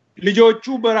ልጆቹ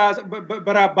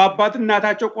በአባት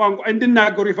እናታቸው ቋንቋ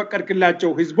እንዲናገሩ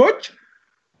ይፈቀድክላቸው ህዝቦች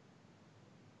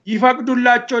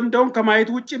ይፈቅዱላቸው እንደው ከማየት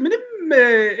ውጪ ምንም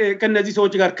ከነዚህ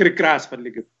ሰዎች ጋር ክርክር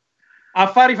አያስፈልግም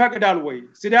አፋር ይፈቅዳል ወይ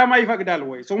ሲዳማ ይፈቅዳል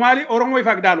ወይ ሶማሊ ኦሮሞ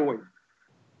ይፈቅዳል ወይ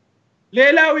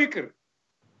ሌላው ይቅር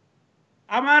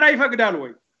አማራ ይፈቅዳል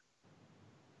ወይ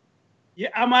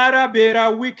የአማራ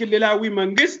ብሔራዊ ክልላዊ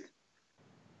መንግስት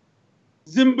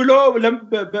ዝም ብሎ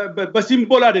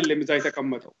በሲምቦል አይደለም እዛ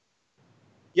የተቀመጠው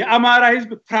የአማራ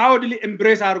ህዝብ proudly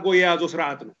embrace አድርጎ የያዘው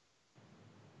ስርዓት ነው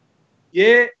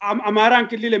የአማራን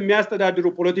ክልል የሚያስተዳድሩ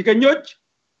ፖለቲከኞች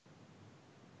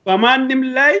በማንንም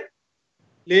ላይ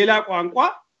ሌላ ቋንቋ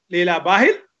ሌላ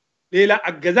ባህል ሌላ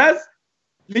አገዛዝ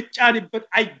ልጫንበት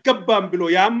አይገባም ብሎ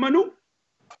ያመኑ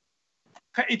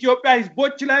ከኢትዮጵያ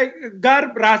ህዝቦች ላይ ጋር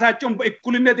ራሳቸውን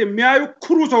በእኩልነት የሚያዩ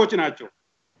ኩሩ ሰዎች ናቸው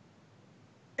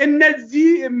እነዚህ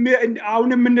አሁን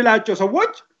የምንላቸው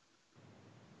ሰዎች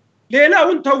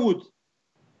ሌላውን ተውት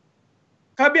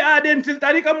ከቢአደን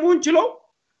ስልጣን ይቀሙን ችለው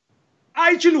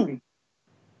አይችሉም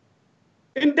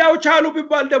እንዳው ቻሉ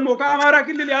ቢባል ደግሞ ከአማራ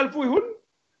ክልል ያልፉ ይሁን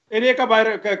እኔ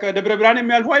ከደብረ ብርሃን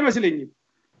የሚያልፉ አይመስልኝም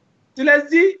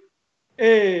ስለዚህ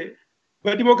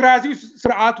በዲሞክራሲ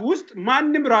ስርዓት ውስጥ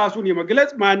ማንንም ራሱን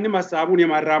የመግለጽ ማንንም ሐሳቡን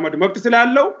የማራመድ መብት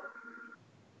ስላለው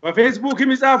በፌስቡክ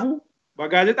የሚጻፉ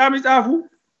በጋዜጣም ይጻፉ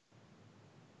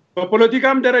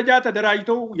በፖለቲካም ደረጃ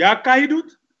ተደራጅተው ያካሂዱት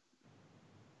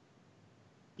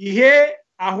ይሄ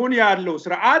አሁን ያለው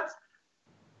ስርዓት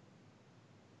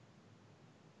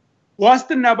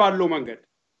ዋስትና ባለው መንገድ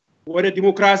ወደ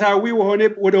ዲሞክራሲያዊ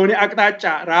ወደሆነ አቅጣጫ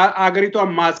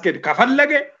አገሪቷን ማስገድ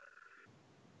ከፈለገ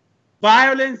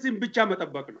ቫዮለንስን ብቻ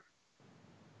መጠበቅ ነው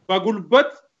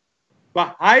በጉልበት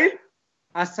በኃይል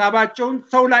ሐሳባቸውን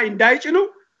ሰው ላይ እንዳይጭኑ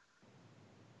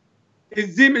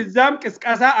እዚህም እዛም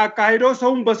ቅስቀሳ አካሂዶ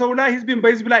ሰውን በሰው ላይ ህዝብን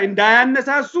በህዝብ ላይ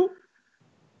እንዳያነሳሱ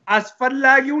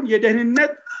አስፈላጊውን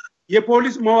የደህንነት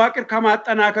የፖሊስ መዋቅር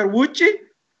ከማጠናከር ውጪ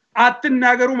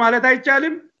አትናገሩ ማለት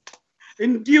አይቻልም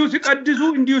እንዲሁ ሲቀድሱ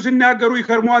እንዲሁ ሲናገሩ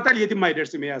ይከርሟታል የትም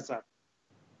አይደርስም ያሳብ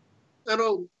ጥሩ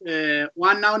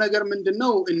ዋናው ነገር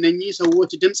ምንድነው እነኚህ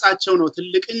ሰዎች ድምጻቸው ነው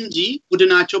ትልቅ እንጂ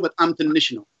ቡድናቸው በጣም ትንሽ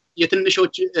ነው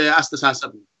የትንሾች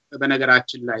አስተሳሰብ ነው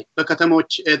በነገራችን ላይ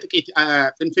በከተሞች ጥቂት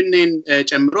ፍንፍኔን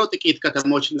ጨምሮ ጥቂት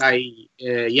ከተሞች ላይ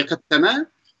የከተመ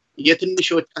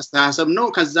የትንሾች አስተሳሰብ ነው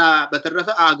ከዛ በተረፈ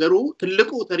አገሩ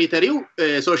ትልቁ ቴሪቶሪው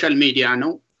ሶሻል ሚዲያ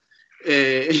ነው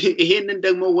ይሄንን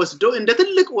ደግሞ ወስዶ እንደ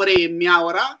ትልቅ ወሬ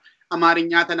የሚያወራ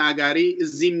አማርኛ ተናጋሪ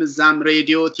እዚህም እዛም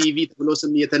ሬዲዮ ቲቪ ተብሎ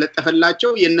ስም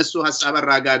የተለጠፈላቸው የነሱ ሐሳብ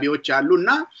አራጋቢዎች አሉና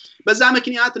በዛ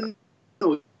ምክንያት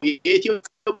ነው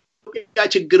የኢትዮጵያ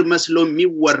ችግር መስሎ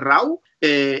የሚወራው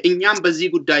እኛም በዚህ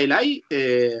ጉዳይ ላይ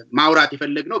ማውራት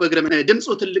የፈለግነው በግረመ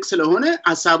ድምጹ ትልቅ ስለሆነ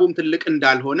ሐሳቡም ትልቅ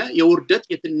እንዳልሆነ የውርደት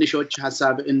የትንሾች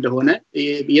ሐሳብ እንደሆነ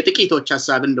የጥቂቶች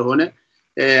ሐሳብ እንደሆነ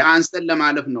አንስተን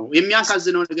ለማለፍ ነው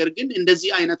የሚያሳዝነው ነገር ግን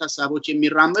እንደዚህ አይነት ሐሳቦች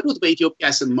የሚራመዱት በኢትዮጵያ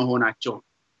ስም መሆናቸው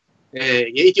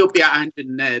የኢትዮጵያ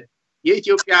አንድነት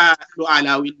የኢትዮጵያ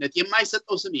ሉዓላዊነት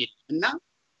የማይሰጠው ስም የለምና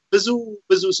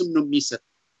ብዙ ስም ነው የሚሰጥ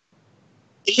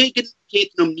ይሄ ግን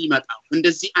ከየት ነው የሚመጣው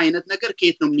እንደዚህ አይነት ነገር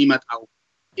ከየት ነው የሚመጣው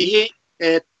ይሄ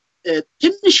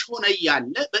ትንሽ ሆነ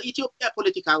ያለ በኢትዮጵያ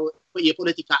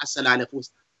የፖለቲካ አሰላለፍ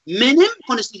ውስጥ ምንም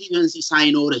ኮንስቲቲዩንሲ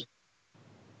ሳይኖር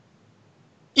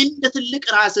እንደ ትልቅ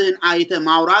ራስህን አይተ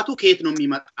ማውራቱ ከየት ነው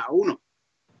የሚመጣው ነው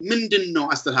ምንድነው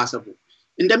አስተሳሰቡ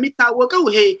እንደሚታወቀው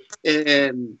ይሄ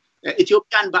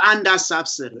ኢትዮጵያን በአንድ ሐሳብ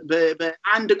ስር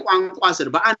በአንድ ቋንቋ ስር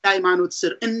በአንድ ሃይማኖት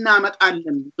ስር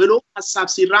እናመጣለን ብሎ ሐሳብ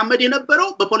ሲራመድ የነበረው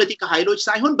በፖለቲካ ኃይሎች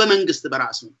ሳይሆን በመንግስት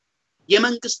በራሱ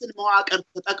የመንግስትን መዋቅር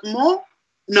ተጠቅሞ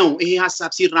ነው ይሄ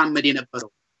ሐሳብ ሲራመድ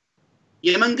የነበረው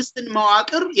የመንግስትን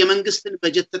መዋቅር የመንግስትን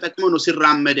በጀት ተጠቅሞ ነው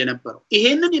ሲራመድ የነበረው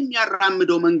ይሄንን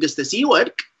የሚያራምደው መንግስት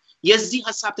ሲወድቅ የዚህ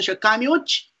ሐሳብ ተሸካሚዎች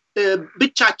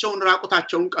ብቻቸውን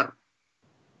ራቁታቸውን ቀሩ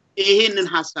ይሄንን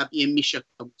ሐሳብ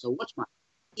የሚሸከሙ ሰዎች ማለት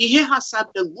ይሄ ሐሳብ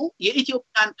ደግሞ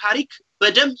የኢትዮጵያን ታሪክ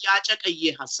በደም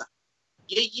ያጨቀየ ሐሳብ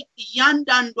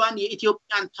እያንዳንዷን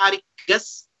የኢትዮጵያን ታሪክ ገስ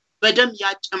በደም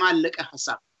ያጨማለቀ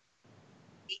ሐሳብ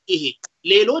ይሄ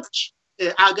ሌሎች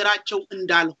አገራቸው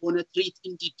እንዳልሆነ ትሪት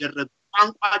እንዲደረግ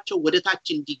ቋንቋቸው ወደታች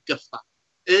እንዲገፋ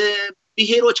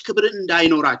ብሔሮች ክብር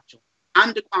እንዳይኖራቸው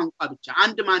አንድ ቋንቋ ብቻ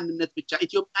አንድ ማንነት ብቻ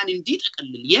ኢትዮጵያን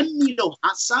እንዲጠቀልል የሚለው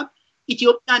ሐሳብ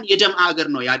ኢትዮጵያን የደም አገር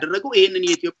ነው ያደረገው ይሄንን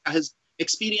የኢትዮጵያ ህዝብ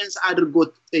ኤክስፒሪየንስ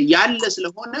አድርጎት ያለ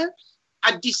ስለሆነ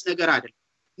አዲስ ነገር አይደለም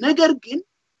ነገር ግን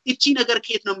እቺ ነገር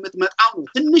ከየት ነው የምትመጣው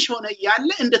ትንሽ ሆነ ያለ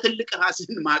እንደ ትልቅ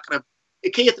ራስን ማቅረብ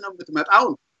ከየት ነው የምትመጣው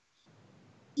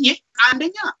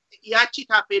አንደኛ ያቺ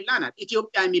ታፔላ ናት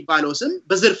ኢትዮጵያ የሚባለው ስም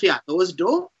በዝርፊያ ተወስዶ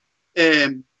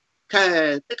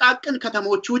ከጥቃቅን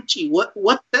ከተሞች ውጪ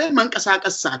ወጥተ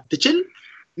መንቀሳቀስ ሳትችል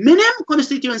ምንም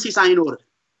ኮንስቲቲዩንሲ ሳይኖር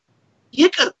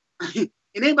ይቅር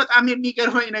እኔ በጣም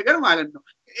የሚገርመኝ ነገር ማለት ነው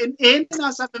ይሄንን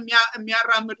ሐሳብ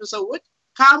የሚያራምዱ ሰዎች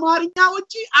ከአማርኛ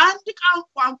ውጪ አንድ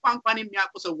ቋንቋ እንኳን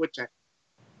የሚያውቁ ሰዎች አሉ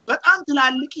በጣም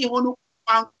ትላልቅ የሆኑ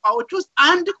ቋንቋዎች ውስጥ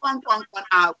አንድ ቋንቋ እንኳን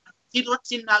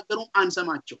ሲናገሩም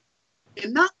አንሰማቸው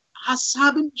እና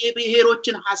ሐሳብን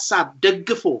የብሔሮችን ሐሳብ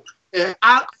ደግፎ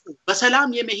አቅፎ በሰላም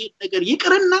የመሄድ ነገር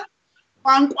ይቅርና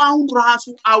ቋንቋውን ራሱ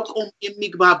አውቀው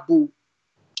የሚግባቡ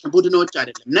ቡድኖች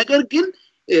አይደለም ነገር ግን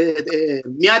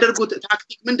የሚያደርጉት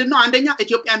ታክቲክ ምንድነው አንደኛ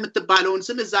ኢትዮጵያ የምትባለውን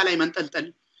ስም እዛ ላይ መንጠልጠል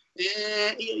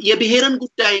የብሔርን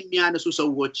ጉዳይ የሚያነሱ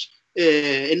ሰዎች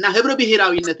እና ህብረ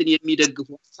ብሔራዊነትን የሚደግፉ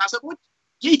አስተሳሰቦች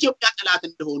የኢትዮጵያ ጠላት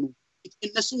እንደሆኑ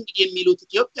እነሱ እንግዲህ የሚሉት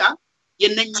ኢትዮጵያ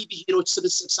የነኚህ ብሔሮች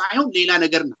ስብስብ ሳይሆን ሌላ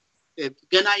ነገር ነው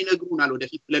ገና ይነግሩናል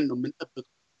ወደፊት ብለን ነው የምንጠብቀው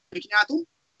ምክንያቱም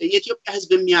የኢትዮጵያ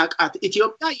ህዝብ የሚያቃት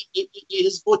ኢትዮጵያ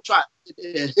የህዝቦቿ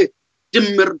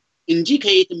ድምር እንጂ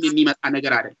ከየትም የሚመጣ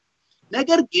ነገር አይደለም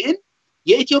ነገር ግን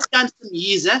የኢትዮጵያን ስም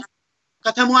ይዘ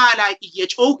ከተማዋ ላይ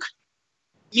እየጮክ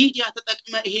ሚዲያ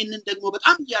ተጠቅመ ይሄንን ደግሞ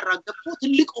በጣም ያራገፈው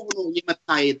ትልቅ ሆኖ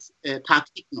የመታየት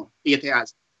ታክቲክ ነው የተያዘ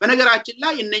በነገራችን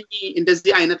ላይ እነኚህ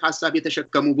እንደዚህ አይነት ሐሳብ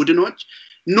የተሸከሙ ቡድኖች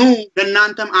ኑ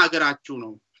ለናንተም አገራችሁ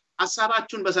ነው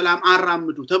ሐሳባችሁን በሰላም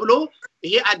አራምዱ ተብሎ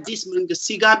ይሄ አዲስ መንግስት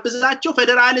ሲጋብዛቸው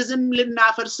ፌደራሊዝም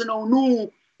ልናፈርስ ነው ኑ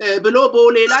ብሎ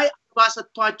ቦሌ ላይ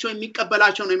ባሰጥቷቸው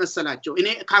የሚቀበላቸው ነው የመሰላቸው እኔ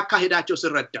ካካሄዳቸው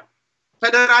ስረዳ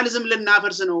ፌደራሊዝም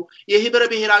ልናፈርስ ነው የህብረ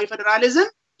ብሔራዊ ፌደራሊዝም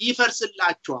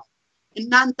ይፈርስላችኋል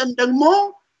እናንተም ደግሞ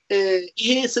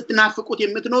ይሄ ስትናፍቁት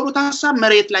የምትኖሩት ሐሳብ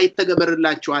መሬት ላይ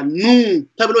ተገበርላችኋል ኑ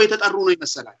ተብሎ የተጠሩ ነው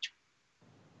ይመስላችሁ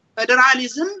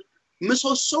ፌደራሊዝም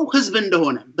ምሰሶው ህዝብ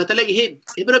እንደሆነ በተለይ ይሄ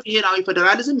ህብረ ብሔራዊ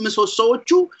ፌደራሊዝም ምሰሶዎቹ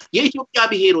የኢትዮጵያ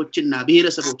ብሔሮችና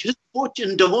ብሔረሰቦች ህዝቦች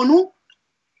እንደሆኑ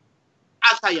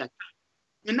አሳያችሁ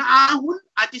እና አሁን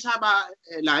አዲስ አበባ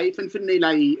ላይ ፍንፍኔ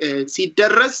ላይ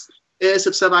ሲደረስ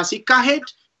ስብሰባ ሲካሄድ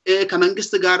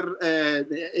ከመንግስት ጋር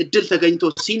እድል ተገኝቶ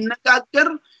ሲነጋገር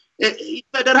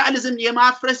ፌደራሊዝም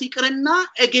የማፍረስ ይቅርና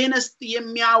against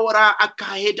የሚያወራ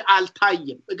አካሄድ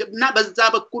አልታየም እና በዛ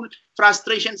በኩል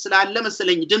ፍራስትሬሽን ስላለ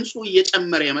መሰለኝ ድምጹ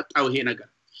እየጨመረ የመጣው ይሄ ነገር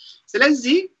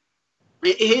ስለዚህ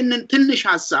ይሄንን ትንሽ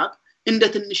ሐሳብ እንደ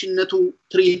ትንሽነቱ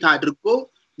ትሪት አድርጎ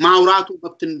ማውራቱ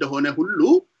መብት እንደሆነ ሁሉ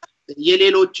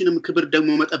የሌሎችንም ክብር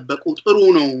ደግሞ መጠበቁ ጥሩ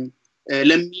ነው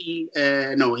ለሚል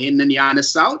ነው ይሄንን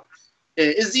ያነሳው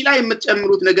እዚህ ላይ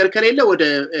የምትጨምሩት ነገር ከሌለ ወደ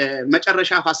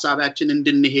መጨረሻ ሐሳባችን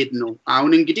እንድንሄድ ነው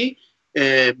አሁን እንግዲህ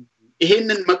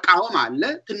ይሄንን መቃወም አለ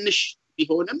ትንሽ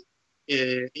ቢሆንም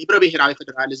ህብረ ብሔራዊ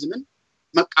ፌደራሊዝምን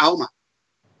መቃወም አለ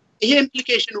ይሄ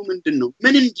ኢምፕሊኬሽኑ ምንድነው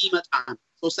ምን እንዲመጣ ነው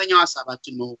ሶስተኛው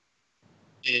ሐሳባችን ነው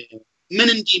ምን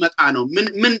እንዲመጣ ነው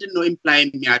ምንድነው ኢምፕላይ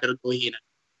የሚያደርገው ይሄ ነገር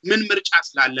ምን ምርጫ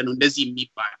ስላለ ነው እንደዚህ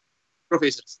የሚባል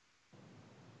ፕሮፌሰር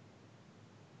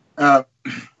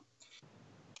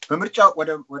በምርጫ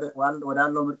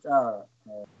ወዳለው ምርጫ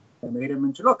መሄድ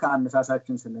የምንችለው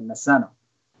ከአነሳሳችን ስንነሳ ነው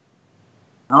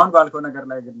አሁን ባልከው ነገር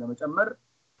ላይ ግን ለመጨመር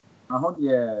አሁን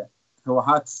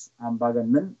የህወሓት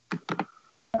አምባገነን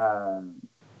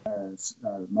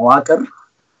መዋቅር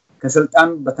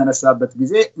ከስልጣን በተነሳበት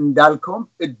ጊዜ እንዳልከውም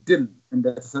እድል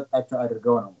እንደተሰጣቸው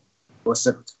አድርገው ነው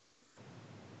ወሰዱት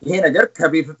ይሄ ነገር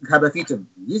ከበፊትም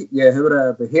ይህ የህብረ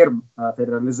ብሔር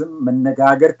ፌደራሊዝም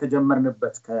መነጋገር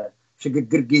ከጀመርንበት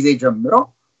ከሽግግር ጊዜ ጀምሮ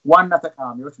ዋና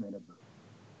ተቃዋሚዎች ነው የነበሩት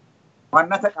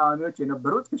ዋና ተቃዋሚዎች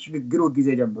የነበሩት ከሽግግሩ ጊዜ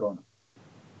ጀምሮ ነው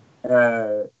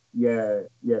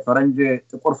የፈረንጅ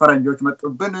ጥቁር ፈረንጆች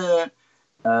መጡብን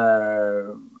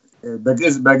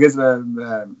በግዝ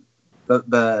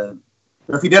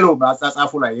በፊደሉ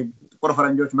ማጻጻፉ ላይ ጥቁር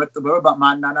ፈረንጆች መጡ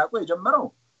በማናናቁ የጀመረው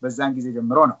በዛን ጊዜ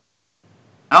ጀምሮ ነው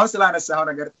አሁን ስላነሳው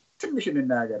ነገር ትንሽ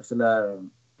እንናገር ስለ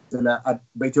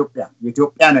በኢትዮጵያ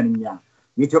የኢትዮጵያ ነን እኛ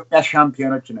የኢትዮጵያ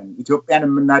ሻምፒዮኖች ነን ኢትዮጵያን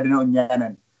የምናድነው እኛ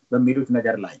ነን በሚሉት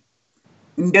ነገር ላይ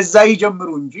እንደዛ ይጀምሩ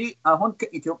እንጂ አሁን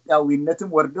ከኢትዮጵያዊነትም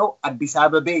ወርደው አዲስ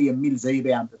አበባ የሚል ዘይቤ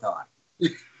አምጥተዋል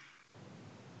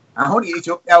አሁን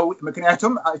የኢትዮጵያው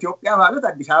ምክንያቱም ኢትዮጵያ ማለት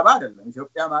አዲስ አበባ አይደለም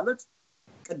ኢትዮጵያ ማለት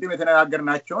ቅድም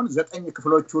የተነጋገርናቸውን 9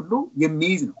 ክፍሎች ሁሉ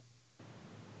የሚይዝ ነው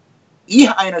ይህ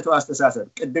አይነቱ አስተሳሰብ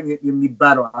ቅድም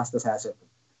የሚባለው አስተሳሰብ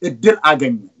እድል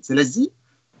አገኘ ስለዚህ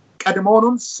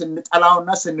ቀድሞውንም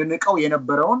ስንጠላውና ስንንቀው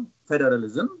የነበረውን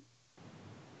ፌደራሊዝም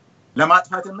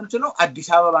ለማጥፋት የምንችለው አዲስ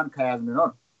አበባን ከያዝን ነው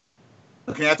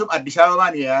ምክንያቱም አዲስ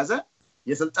አበባን የያዘ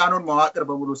የስልጣኑን መዋቅር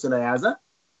በሙሉ ስለያዘ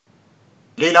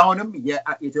ሌላውንም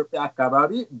የኢትዮጵያ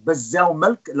አካባቢ በዛው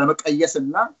መልክ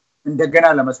ለመቀየስና እንደገና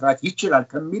ለመስራት ይችላል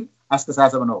ከሚል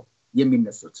አስተሳሰብ ነው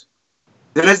የሚነሱት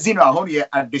ስለዚህ ነው አሁን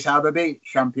የአዲስ አበባ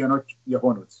ሻምፒዮኖች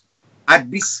የሆኑት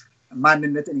አዲስ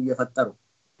ማንነትን እየፈጠሩ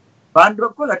በአንድ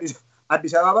በኩል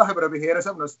አዲስ አበባ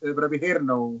ህብረ ብሔር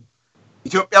ነው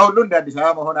ኢትዮጵያ ሁሉ እንደ አዲስ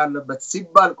አበባ መሆን አለበት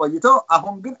ሲባል ቆይቶ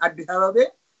አሁን ግን አዲስ አበባ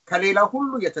ከሌላ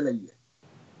ሁሉ የተለየ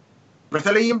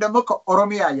በተለይም ደግሞ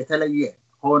ከኦሮሚያ የተለየ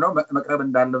ሆኖ መቅረብ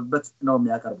እንዳለበት ነው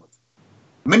የሚያቀርቡት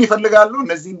ምን ይፈልጋሉ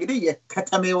እነዚህ እንግዲህ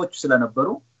የከተሜዎች ስለነበሩ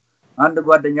አንድ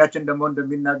ጓደኛችን ደግሞ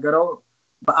እንደሚናገረው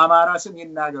በአማራ ስም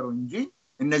ይናገሩ እንጂ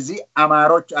እነዚህ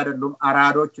አማሮች አይደሉም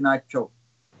አራዶች ናቸው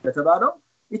የተባለው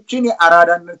እቺን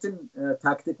የአራዳነትን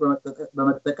ታክቲክ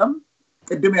በመጠቀም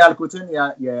ቅድም ያልኩትን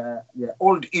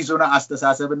የኦልድ ኢዞና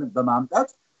አስተሳሰብን በማምጣት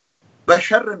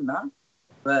በሸርና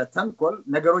በተንኮል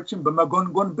ነገሮችን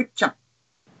በመጎንጎን ብቻ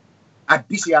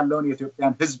አዲስ ያለውን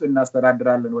የኢትዮጵያን ህዝብ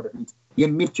እናስተዳድራለን ወደፊት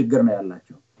የሚል ችግር ነው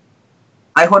ያላቸው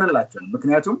አይሆንላቸውም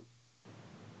ምክንያቱም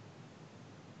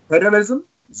ፌደራሊዝም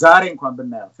ዛሬ እንኳን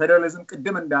ብናየው ፌደራሊዝም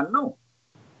ቅድም እንዳልነው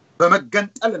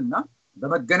በመገንጠልና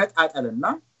በመገነጣጠልና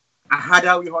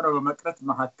አሃዳዊ ሆኖ በመቅረት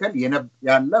መሐከል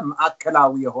ያለ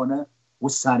ማዕከላዊ የሆነ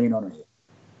ውሳኔ ነው ይሄ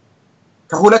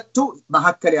ከሁለቱ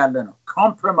መሐከል ያለ ነው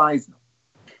ኮምፕሮማይዝ ነው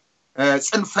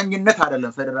ጽንፈኝነት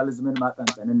አይደለም ፌደራሊዝምን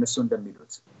ማጠንጠን እነሱ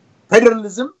እንደሚሉት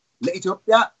ፌደራሊዝም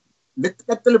ለኢትዮጵያ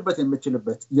ልትቀጥልበት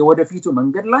የምትችልበት የወደፊቱ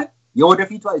መንገድ ላይ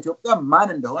የወደፊቷ ኢትዮጵያ ማን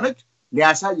እንደሆነች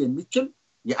ሊያሳይ የሚችል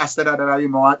የአስተዳደራዊ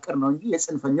መዋቅር ነው እንጂ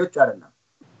የጽንፈኞች አይደለም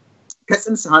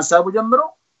ከጽንሰ ሐሳቡ ጀምሮ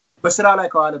በስራ ላይ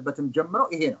ከዋለበትም ጀምሮ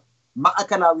ይሄ ነው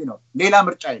ማዕከላዊ ነው ሌላ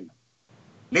ምርጫ የለም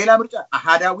ሌላ ምርጫ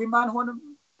አሃዳዊ ማን ሆነም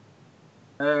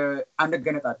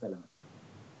አንገነጣጠለም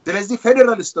ስለዚህ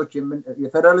ፌደራሊስቶች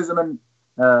የፌደራሊዝምን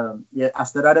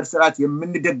የአስተዳደር ስርዓት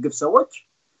የምንደግፍ ሰዎች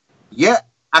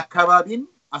የአካባቢን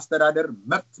አስተዳደር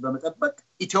መብት በመጠበቅ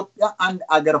ኢትዮጵያ አንድ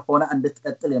አገር ሆነ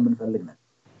እንድትቀጥል የምንፈልግ ነን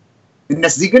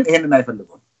እነዚህ ግን ይሄንን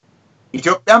አይፈልጉም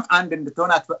ኢትዮጵያም አንድ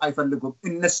እንድትሆን አይፈልጉም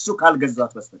እነሱ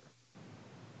ካልገዛት በስተቀር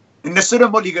እነሱ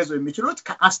ደግሞ ሊገዙ የሚችሉት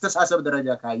ከአስተሳሰብ ደረጃ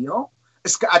ካየው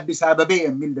እስከ አዲስ አበባ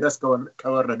የሚል ድረስ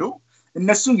ከወረዱ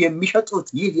እነሱ የሚሸጡት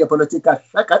ይህ የፖለቲካ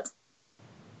ሸቀጥ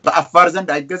በአፋር ዘንድ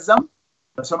አይገዛም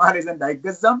በሶማሌ ዘንድ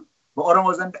አይገዛም በኦሮሞ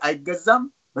ዘንድ አይገዛም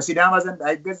በሲዳማ ዘንድ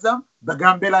አይገዛም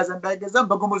በጋምቤላ ዘንድ አይገዛም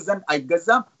በጉሙዝ ዘንድ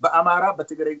አይገዛም በአማራ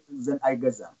በትግራይ ዘንድ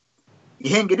አይገዛም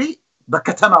ይሄ እንግዲህ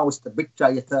በከተማ ውስጥ ብቻ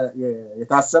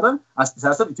የታሰበ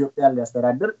አስተሳሰብ ኢትዮጵያን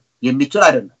ሊያስተዳድር የሚችል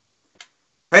አይደለም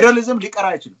ፌደራሊዝም ሊቀር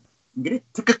አይችልም እንግዲህ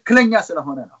ትክክለኛ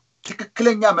ስለሆነ ነው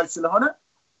ትክክለኛ መልስ ስለሆነ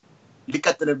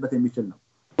ሊቀጥልበት የሚችል ነው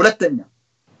ሁለተኛ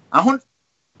አሁን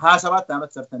 27 አመት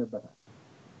ሰርተንበታል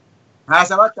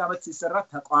 27 አመት ሲሰራ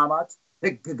ተቋማት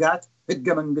ህግጋት ህገ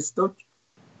መንግስቶች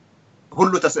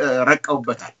ሁሉ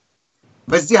ተረቀውበታል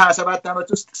በዚህ 27 አመት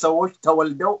ውስጥ ሰዎች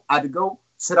ተወልደው አድገው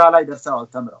ስራ ላይ ደርሰዋል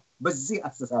ተምረው በዚህ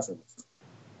አስተሳሰብ ውስጥ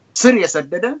ስር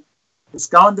የሰደደ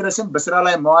እስካሁን ድረስም በስራ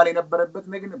ላይ መዋል የነበረበት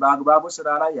ነገር በአግባቡ ስራ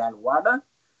ላይ ያልዋለ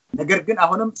ነገር ግን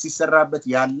አሁንም ሲሰራበት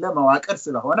ያለ መዋቅር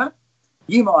ስለሆነ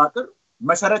ይህ መዋቅር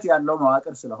መሰረት ያለው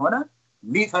መዋቅር ስለሆነ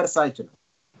ሊፈርስ አይችልም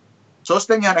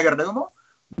ሶስተኛ ነገር ደግሞ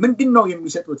ምንድነው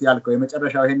የሚሰጡት ያልከው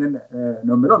የመጨረሻው ይሄንን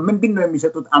ነው ምለው ምንድነው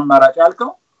የሚሰጡት አማራጭ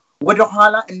ያልከው ወደ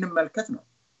ኋላ እንመልከት ነው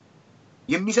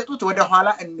የሚሰጡት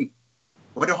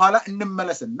ወደ ኋላ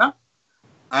እንመለስና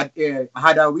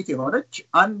አሃዳዊት የሆነች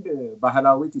አንድ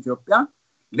ባህላዊት ኢትዮጵያ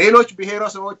ሌሎች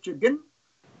ብሔረሰቦች ግን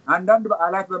አንዳንድ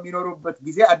በዓላት በሚኖሩበት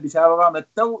ጊዜ አዲስ አበባ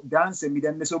መጥተው ዳንስ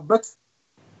የሚደንሱበት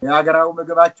የሀገራው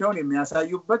ምግባቸውን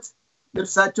የሚያሳዩበት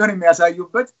ልብሳቸውን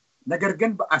የሚያሳዩበት ነገር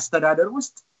ግን በአስተዳደር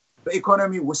ውስጥ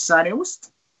በኢኮኖሚ ውሳኔ ውስጥ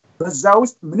በዛ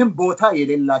ውስጥ ምንም ቦታ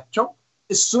የሌላቸው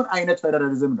እሱን አይነት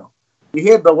ፌደራሊዝም ነው ይሄ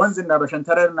በወንዝና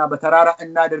በሸንተረርና በተራራ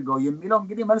እናድርገው የሚለው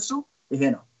እንግዲህ መልሱ ይሄ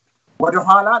ነው ወደ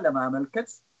ኋላ ለማመልከት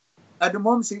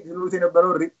ቀድሞም ሲሉት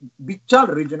የነበረው ቢቻል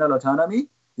ሪጂናል ኦቶኖሚ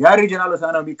ያ ሪጂናል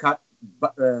ኦቶኖሚ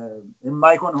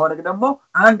የማይሆን ሆነ ደግሞ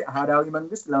አንድ አሃዳዊ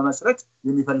መንግስት ለመስረት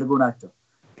የሚፈልጉ ናቸው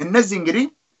እነዚህ እንግዲህ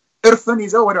እርፍን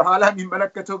ይዘው ወደ ኋላ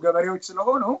የሚመለከቱ ገበሬዎች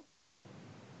ስለሆኑ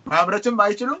ማምረትም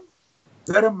አይችሉም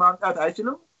ዘርም ማምጣት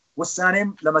አይችሉም ውሳኔም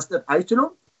ለመስጠት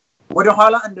አይችሉም ወደ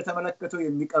ኋላ እንደተመለከቱ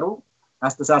የሚቀሩ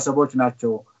አስተሳሰቦች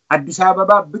ናቸው አዲስ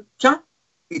አበባ ብቻ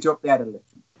ኢትዮጵያ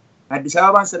አይደለችም አዲስ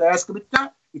አበባን ስለያስክ ብቻ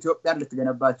ኢትዮጵያን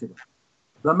ልትገነባ ይችላል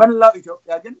በመላው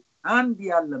ኢትዮጵያ ግን አንድ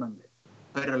ያለ መንገድ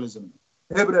ፌደራሊዝም ነው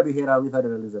ህብረ ብሔራዊ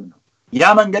ፌደራሊዝም ነው ያ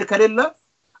መንገድ ከሌለ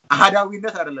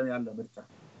አሃዳዊነት አይደለም ያለ ምርጫ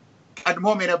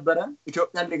ቀድሞም የነበረ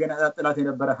ኢትዮጵያን ሊገነጣጥላት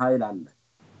የነበረ ኃይል አለ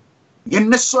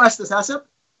የነሱ አስተሳሰብ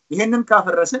ይሄንን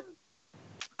ካፈረስን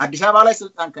አዲስ አበባ ላይ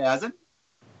ስልጣን ከያዘን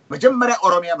መጀመሪያ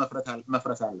ኦሮሚያ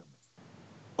መፍረስ አለበት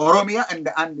ኦሮሚያ እንደ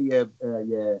አንድ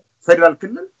የፌደራል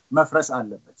ክልል መፍረስ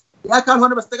አለበት ያ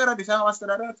ካልሆነ በስተቀር አዲስ አበባ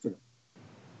ማስተዳደር አትችልም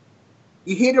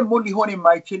ይሄ ደግሞ ሊሆን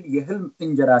የማይችል የህልም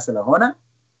እንጀራ ስለሆነ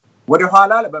ወደ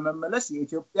ኋላ በመመለስ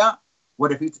የኢትዮጵያ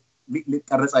ወደፊት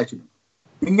ሊቀርጽ አይችልም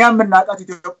እኛ የምናውቃት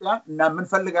ኢትዮጵያ እና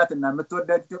የምንፈልጋትና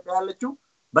የምትወዳት ኢትዮጵያ ያለችው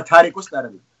በታሪክ ውስጥ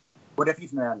አይደለም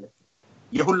ወደፊት ነው ያለችው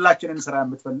የሁላችንን ስራ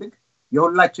የምትፈልግ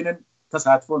የሁላችንን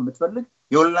ተሳትፎ የምትፈልግ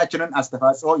የሁላችንን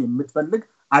አስተዋጽኦ የምትፈልግ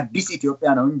አዲስ ኢትዮጵያ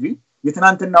ነው እንጂ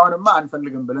የትናንትናውንማ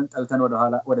አንፈልግም ብለን ጠልተን ወደ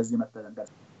ኋላ ወደዚህ መተንደር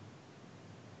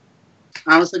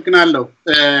አመሰግናለሁ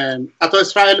አቶ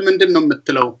እስራኤል ምንድነው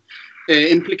የምትለው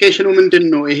ኢምፕሊኬሽኑ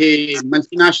ምንድነው ይሄ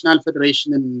መልቲናሽናል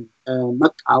ፌደሬሽንን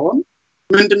መቃወም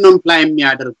ምንድነው ኢምፕላይ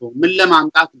የሚያደርገው ምን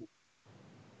ለማምጣት ነው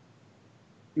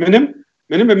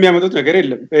ምንም የሚያመጡት ነገር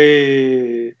የለም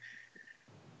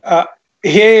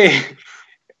ይሄ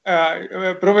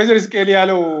ፕሮፌሰር ስኬሊ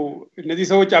ያለው እነዚህ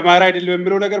ሰዎች አማራ አይደለም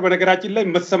የሚለው ነገር በነገራችን ላይ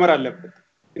መሰመር አለበት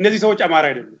እነዚህ ሰዎች አማራ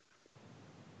አይደለም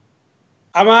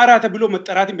አማራ ተብሎ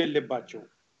መጠራት የለባቸው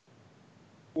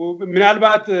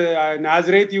ምናልባት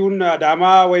ናዝሬት ይሁን አዳማ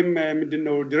ወይም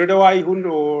ምንድነው ድሬዳዋ ይሁን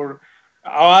ኦር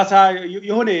አዋሳ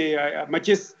የሆነ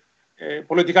መቼስ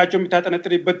ፖለቲካቸው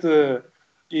የሚታጠነጥልበት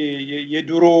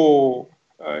የድሮ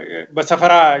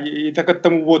በሰፈራ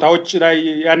የተከተሙ ቦታዎች ላይ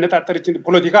ያነጣጠረች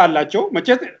ፖለቲካ አላቸው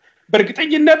መቼስ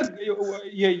በርግጠኝነት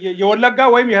የወለጋ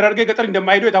ወይም የሐረርጌ ገጠር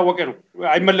እንደማይሄዱ የታወቀ ነው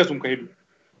አይመለሱም ከሄዱ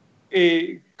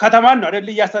ከተማን ነው አይደል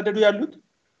ያሳደዱ ያሉት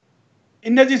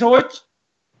እነዚህ ሰዎች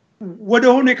ወደ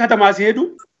ሆነ ከተማ ሲሄዱ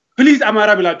ፕሊዝ አማራ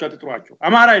ብላችሁ አትጥሯቸው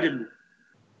አማራ አይደሉም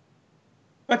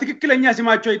በትክክለኛ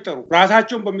ስማቸው ይጠሩ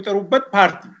ራሳቸውን በሚጠሩበት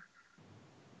ፓርቲ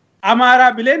አማራ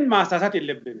ብለን ማሳሳት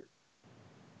የለብንም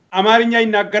አማርኛ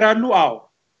ይናገራሉ አዎ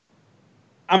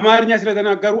አማርኛ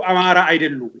ስለተናገሩ አማራ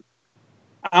አይደሉም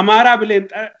አማራ ብለን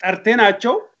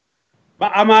ጠርተናቸው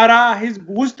በአማራ ህዝብ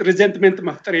ውስጥ ሪዘንትመንት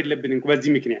መፍጠር የለብንም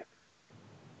በዚህ ምክንያት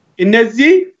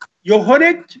እነዚህ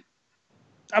የሆነች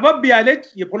ጠበብ ያለች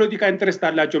የፖለቲካ ኢንተረስት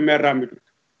አላቸው የሚያራምዱት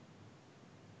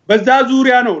በዛ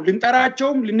ዙሪያ ነው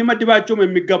ልንጠራቸውም ልንመድባቸውም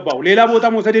የሚገባው ሌላ ቦታ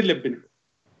መውሰድ የለብንም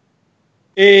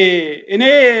እኔ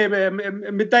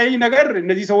የምታየኝ ነገር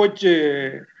እነዚህ ሰዎች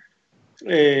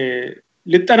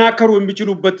ሊጠናከሩ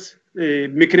የሚችሉበት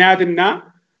ምክንያትና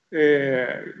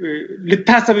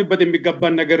ልታሰብበት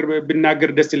የሚገባን ነገር ብናገር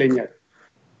ደስ ይለኛል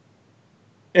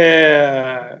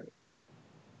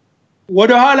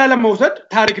ወደ ኋላ ለመውሰድ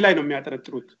ታሪክ ላይ ነው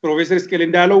የሚያጠረጥሩት ፕሮፌሰር ስኬል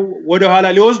እንዳለው ወደ ኋላ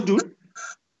ሊወስዱን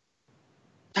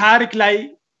ታሪክ ላይ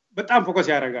በጣም ፎከስ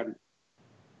ያደርጋሉ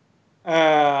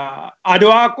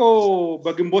አድዋቆ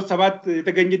በግንቦት 7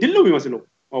 የተገኘ ድል ነው የሚመስለው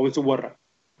አሁን ሲወራ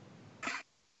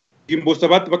ግንቦት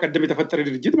 7 በቀደም የተፈጠረ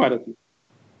ድርጅት ማለት ነው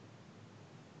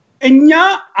እኛ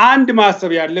አንድ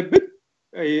ማሰብ ያለብን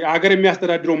ሀገር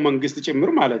የሚያስተዳድረው መንግስት ጭምር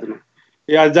ማለት ነው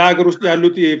ያዛ ሀገር ውስጥ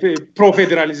ያሉት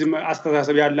ፕሮፌደራሊዝም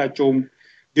አስተሳሰብ ያላቸው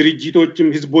ድርጅቶችም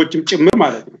ህዝቦችም ጭምር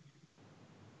ማለት ነው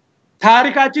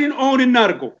ታሪካችንን ኦን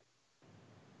እናርገው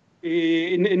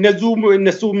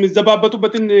እነሱ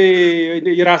ምዘባበቱበትን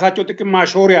የራሳቸው ጥቅም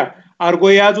ማሾሪያ አርጎ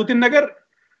የያዙትን ነገር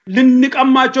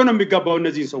ልንቀማቸው ነው የሚገባው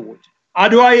እነዚህ ሰዎች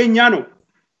አድዋ የኛ ነው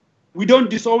we don't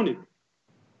disown it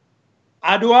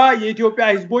አድዋ የኢትዮጵያ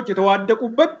ህዝቦች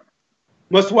የተዋደቁበት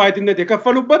መስዋዕትነት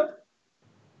የከፈሉበት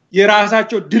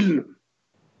የራሳቸው ድል ነው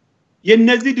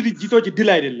የነዚህ ድርጅቶች ድል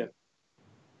አይደለም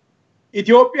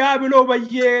ኢትዮጵያ ብሎ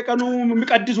በየቀኑ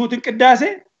የሚቀድሱትን ቅዳሴ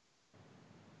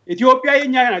ኢትዮጵያ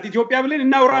የኛ ናት ኢትዮጵያ ብለን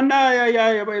እናውራና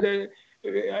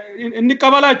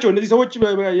እንቀበላቸው እነዚህ ሰዎች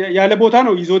ያለ ቦታ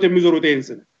ነው ይዞት የሚዞሩት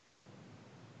እንስን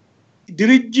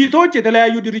ድርጅቶች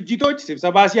የተለያዩ ድርጅቶች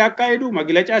ስብሰባ ሲያካሂዱ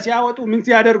መግለጫ ሲያወጡ ምን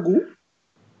ሲያደርጉ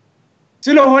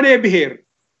ስለሆነ ብሔር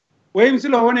ወይም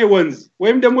ስለሆነ ወንዝ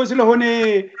ወይም ደግሞ ስለሆነ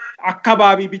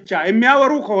አካባቢ ብቻ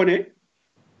የሚያወሩ ከሆነ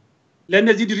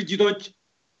ለነዚህ ድርጅቶች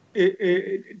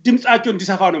ድምጻቸው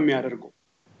እንዲሰፋ ነው የሚያደርገው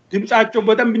ድምጻቸው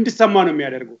በጣም እንዲሰማ ነው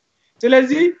የሚያደርገው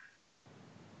ስለዚህ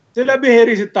ስለ ብሔሪ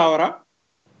ስታወራ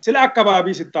ስለ አካባቢ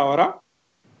ስታወራ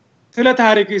ስለ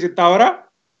ታሪክ ስታወራ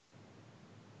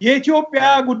የኢትዮጵያ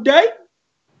ጉዳይ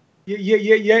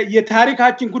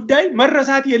የታሪካችን ጉዳይ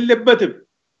መረሳት የለበትም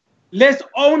let's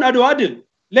own adwadil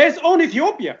let's own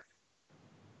Ethiopia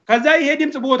ከዛ ይሄ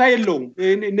ድምጽ ቦታ የለውም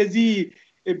እነዚህ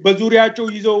በዙሪያቸው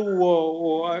ይዘው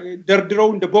ደርድረው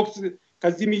እንደ ቦክስ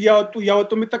ከዚህም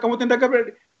ያወጡ የሚጠቀሙት እንደገብ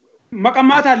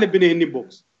መቀማት አለብን ይሄን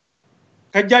ቦክስ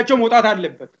ከጃቸው መውጣት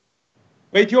አለበት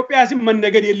በኢትዮጵያ ስም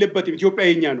መነገድ የለበትም ኢትዮጵያ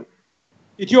የኛ ነው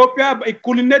ኢትዮጵያ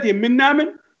በእኩልነት የምናምን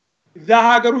እዛ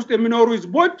ሀገር ውስጥ የሚኖሩ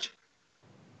ህዝቦች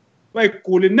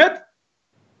በእኩልነት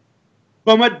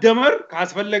በመደመር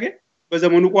ካስፈለገ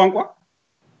በዘመኑ ቋንቋ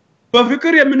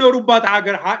በፍቅር የሚኖሩባት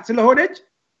ሀገር ስለሆነች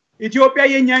ኢትዮጵያ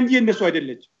የኛ እንጂ የነሱ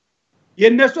አይደለች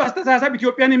የነሱ አስተሳሰብ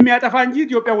ኢትዮጵያን የሚያጠፋ እንጂ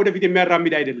ኢትዮጵያ ወደፊት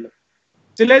የሚያራምድ አይደለም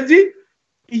ስለዚህ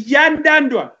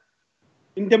እያንዳንዷ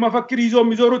እንደመፈክር ይዞ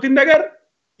የሚዞሩትን ነገር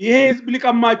ይሄ ህዝብ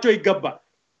ሊቀማቸው ይገባል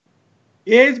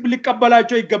ይሄ ህዝብ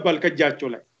ሊቀበላቸው ይገባል ከጃቸው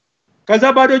ላይ ከዛ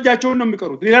ባዶ እጃቸውን ነው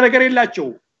የሚቀሩት ሌላ ነገር የላቸው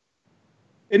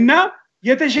እና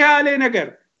የተሻለ ነገር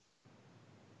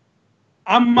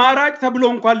አማራጭ ተብሎ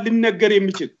እንኳን ሊነገር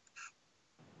የሚችል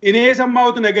እኔ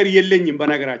የሰማሁት ነገር የለኝም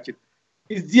በነገራችን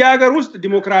እዚህ ሀገር ውስጥ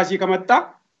ዲሞክራሲ ከመጣ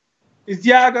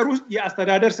እዚህ ሀገር ውስጥ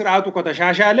የአስተዳደር ስርዓቱ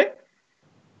ከተሻሻለ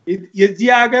የዚህ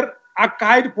ሀገር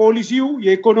አካሄድ ፖሊሲው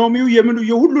የኢኮኖሚው የምኑ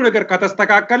የሁሉ ነገር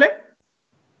ከተስተካከለ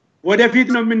ወደፊት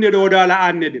ነው የምንሄደው ወደ ኋላ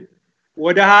አንሄድም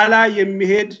ወደ ኋላ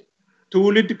የሚሄድ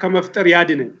ትውልድ ከመፍጠር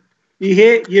ያድነን ይሄ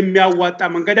የሚያዋጣ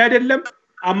መንገድ አይደለም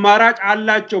አማራጭ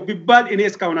አላቸው ቢባል እኔ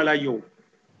እስካሁን አላየሁም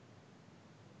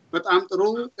በጣም ጥሩ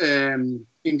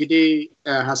እንግዲህ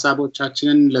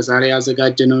ሐሳቦቻችንን ለዛሬ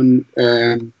ያዘጋጀነውን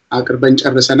አቅርበን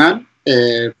ጨርሰናል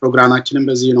ፕሮግራማችንን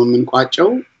በዚህ ነው የምንቋጨው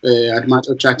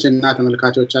አድማጮቻችንና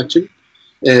ተመልካቾቻችን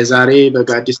ዛሬ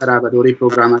በጋዲሰራ በዶሪ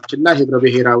ፕሮግራማችን ላይ ህብረ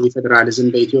ብሔራዊ ፌደራሊዝም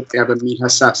በኢትዮጵያ በሚል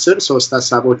ሐሳብ ስር ሶስት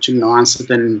ሐሳቦችን ነው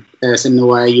አንስተን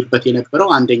ስንወያይበት የነበረው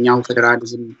አንደኛው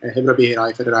ፌደራሊዝም ህብረ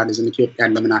ብሔራዊ ፌደራሊዝም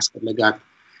ኢትዮጵያን ለምን አስፈልጋት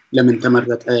ለምን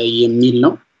ተመረጠ የሚል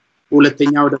ነው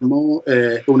ሁለተኛው ደግሞ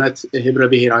እውነት ህብረ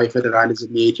ብሔራዊ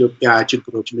ፌደራሊዝም የኢትዮጵያ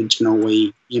ችግሮች ምንጭ ነው ወይ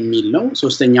የሚል ነው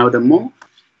ሶስተኛው ደግሞ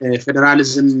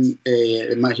ፌደራሊዝም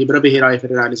ህብረ ብሔራዊ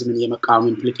ፌደራሊዝምን የመቃወም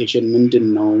ኢምፕሊኬሽን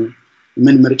ምንድነው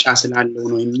ምን ምርጫ ስላለው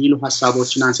ነው የሚሉ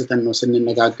ሐሳቦችን አንስተን ነው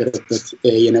ስንነጋገርበት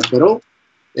የነበረው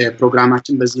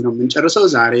ፕሮግራማችን በዚህ ነው የምንጨርሰው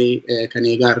ዛሬ ከኔ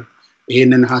ጋር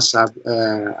ይሄንን ሐሳብ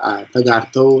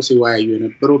ተጋርተው ሲወያዩ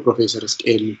የነበሩ ፕሮፌሰር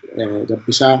ስኬል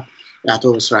ገብሳ አቶ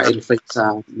እስራኤል ፈይሳ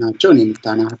ናቸው እኔ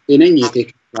ምታና ሀብቴ ነኝ የቴክ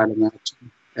ባለሙያችን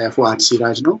ፉአድ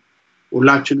ሲራጅ ነው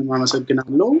ሁላችንም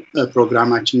አመሰግናለሁ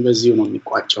ፕሮግራማችን በዚሁ ነው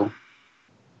የሚቋጨው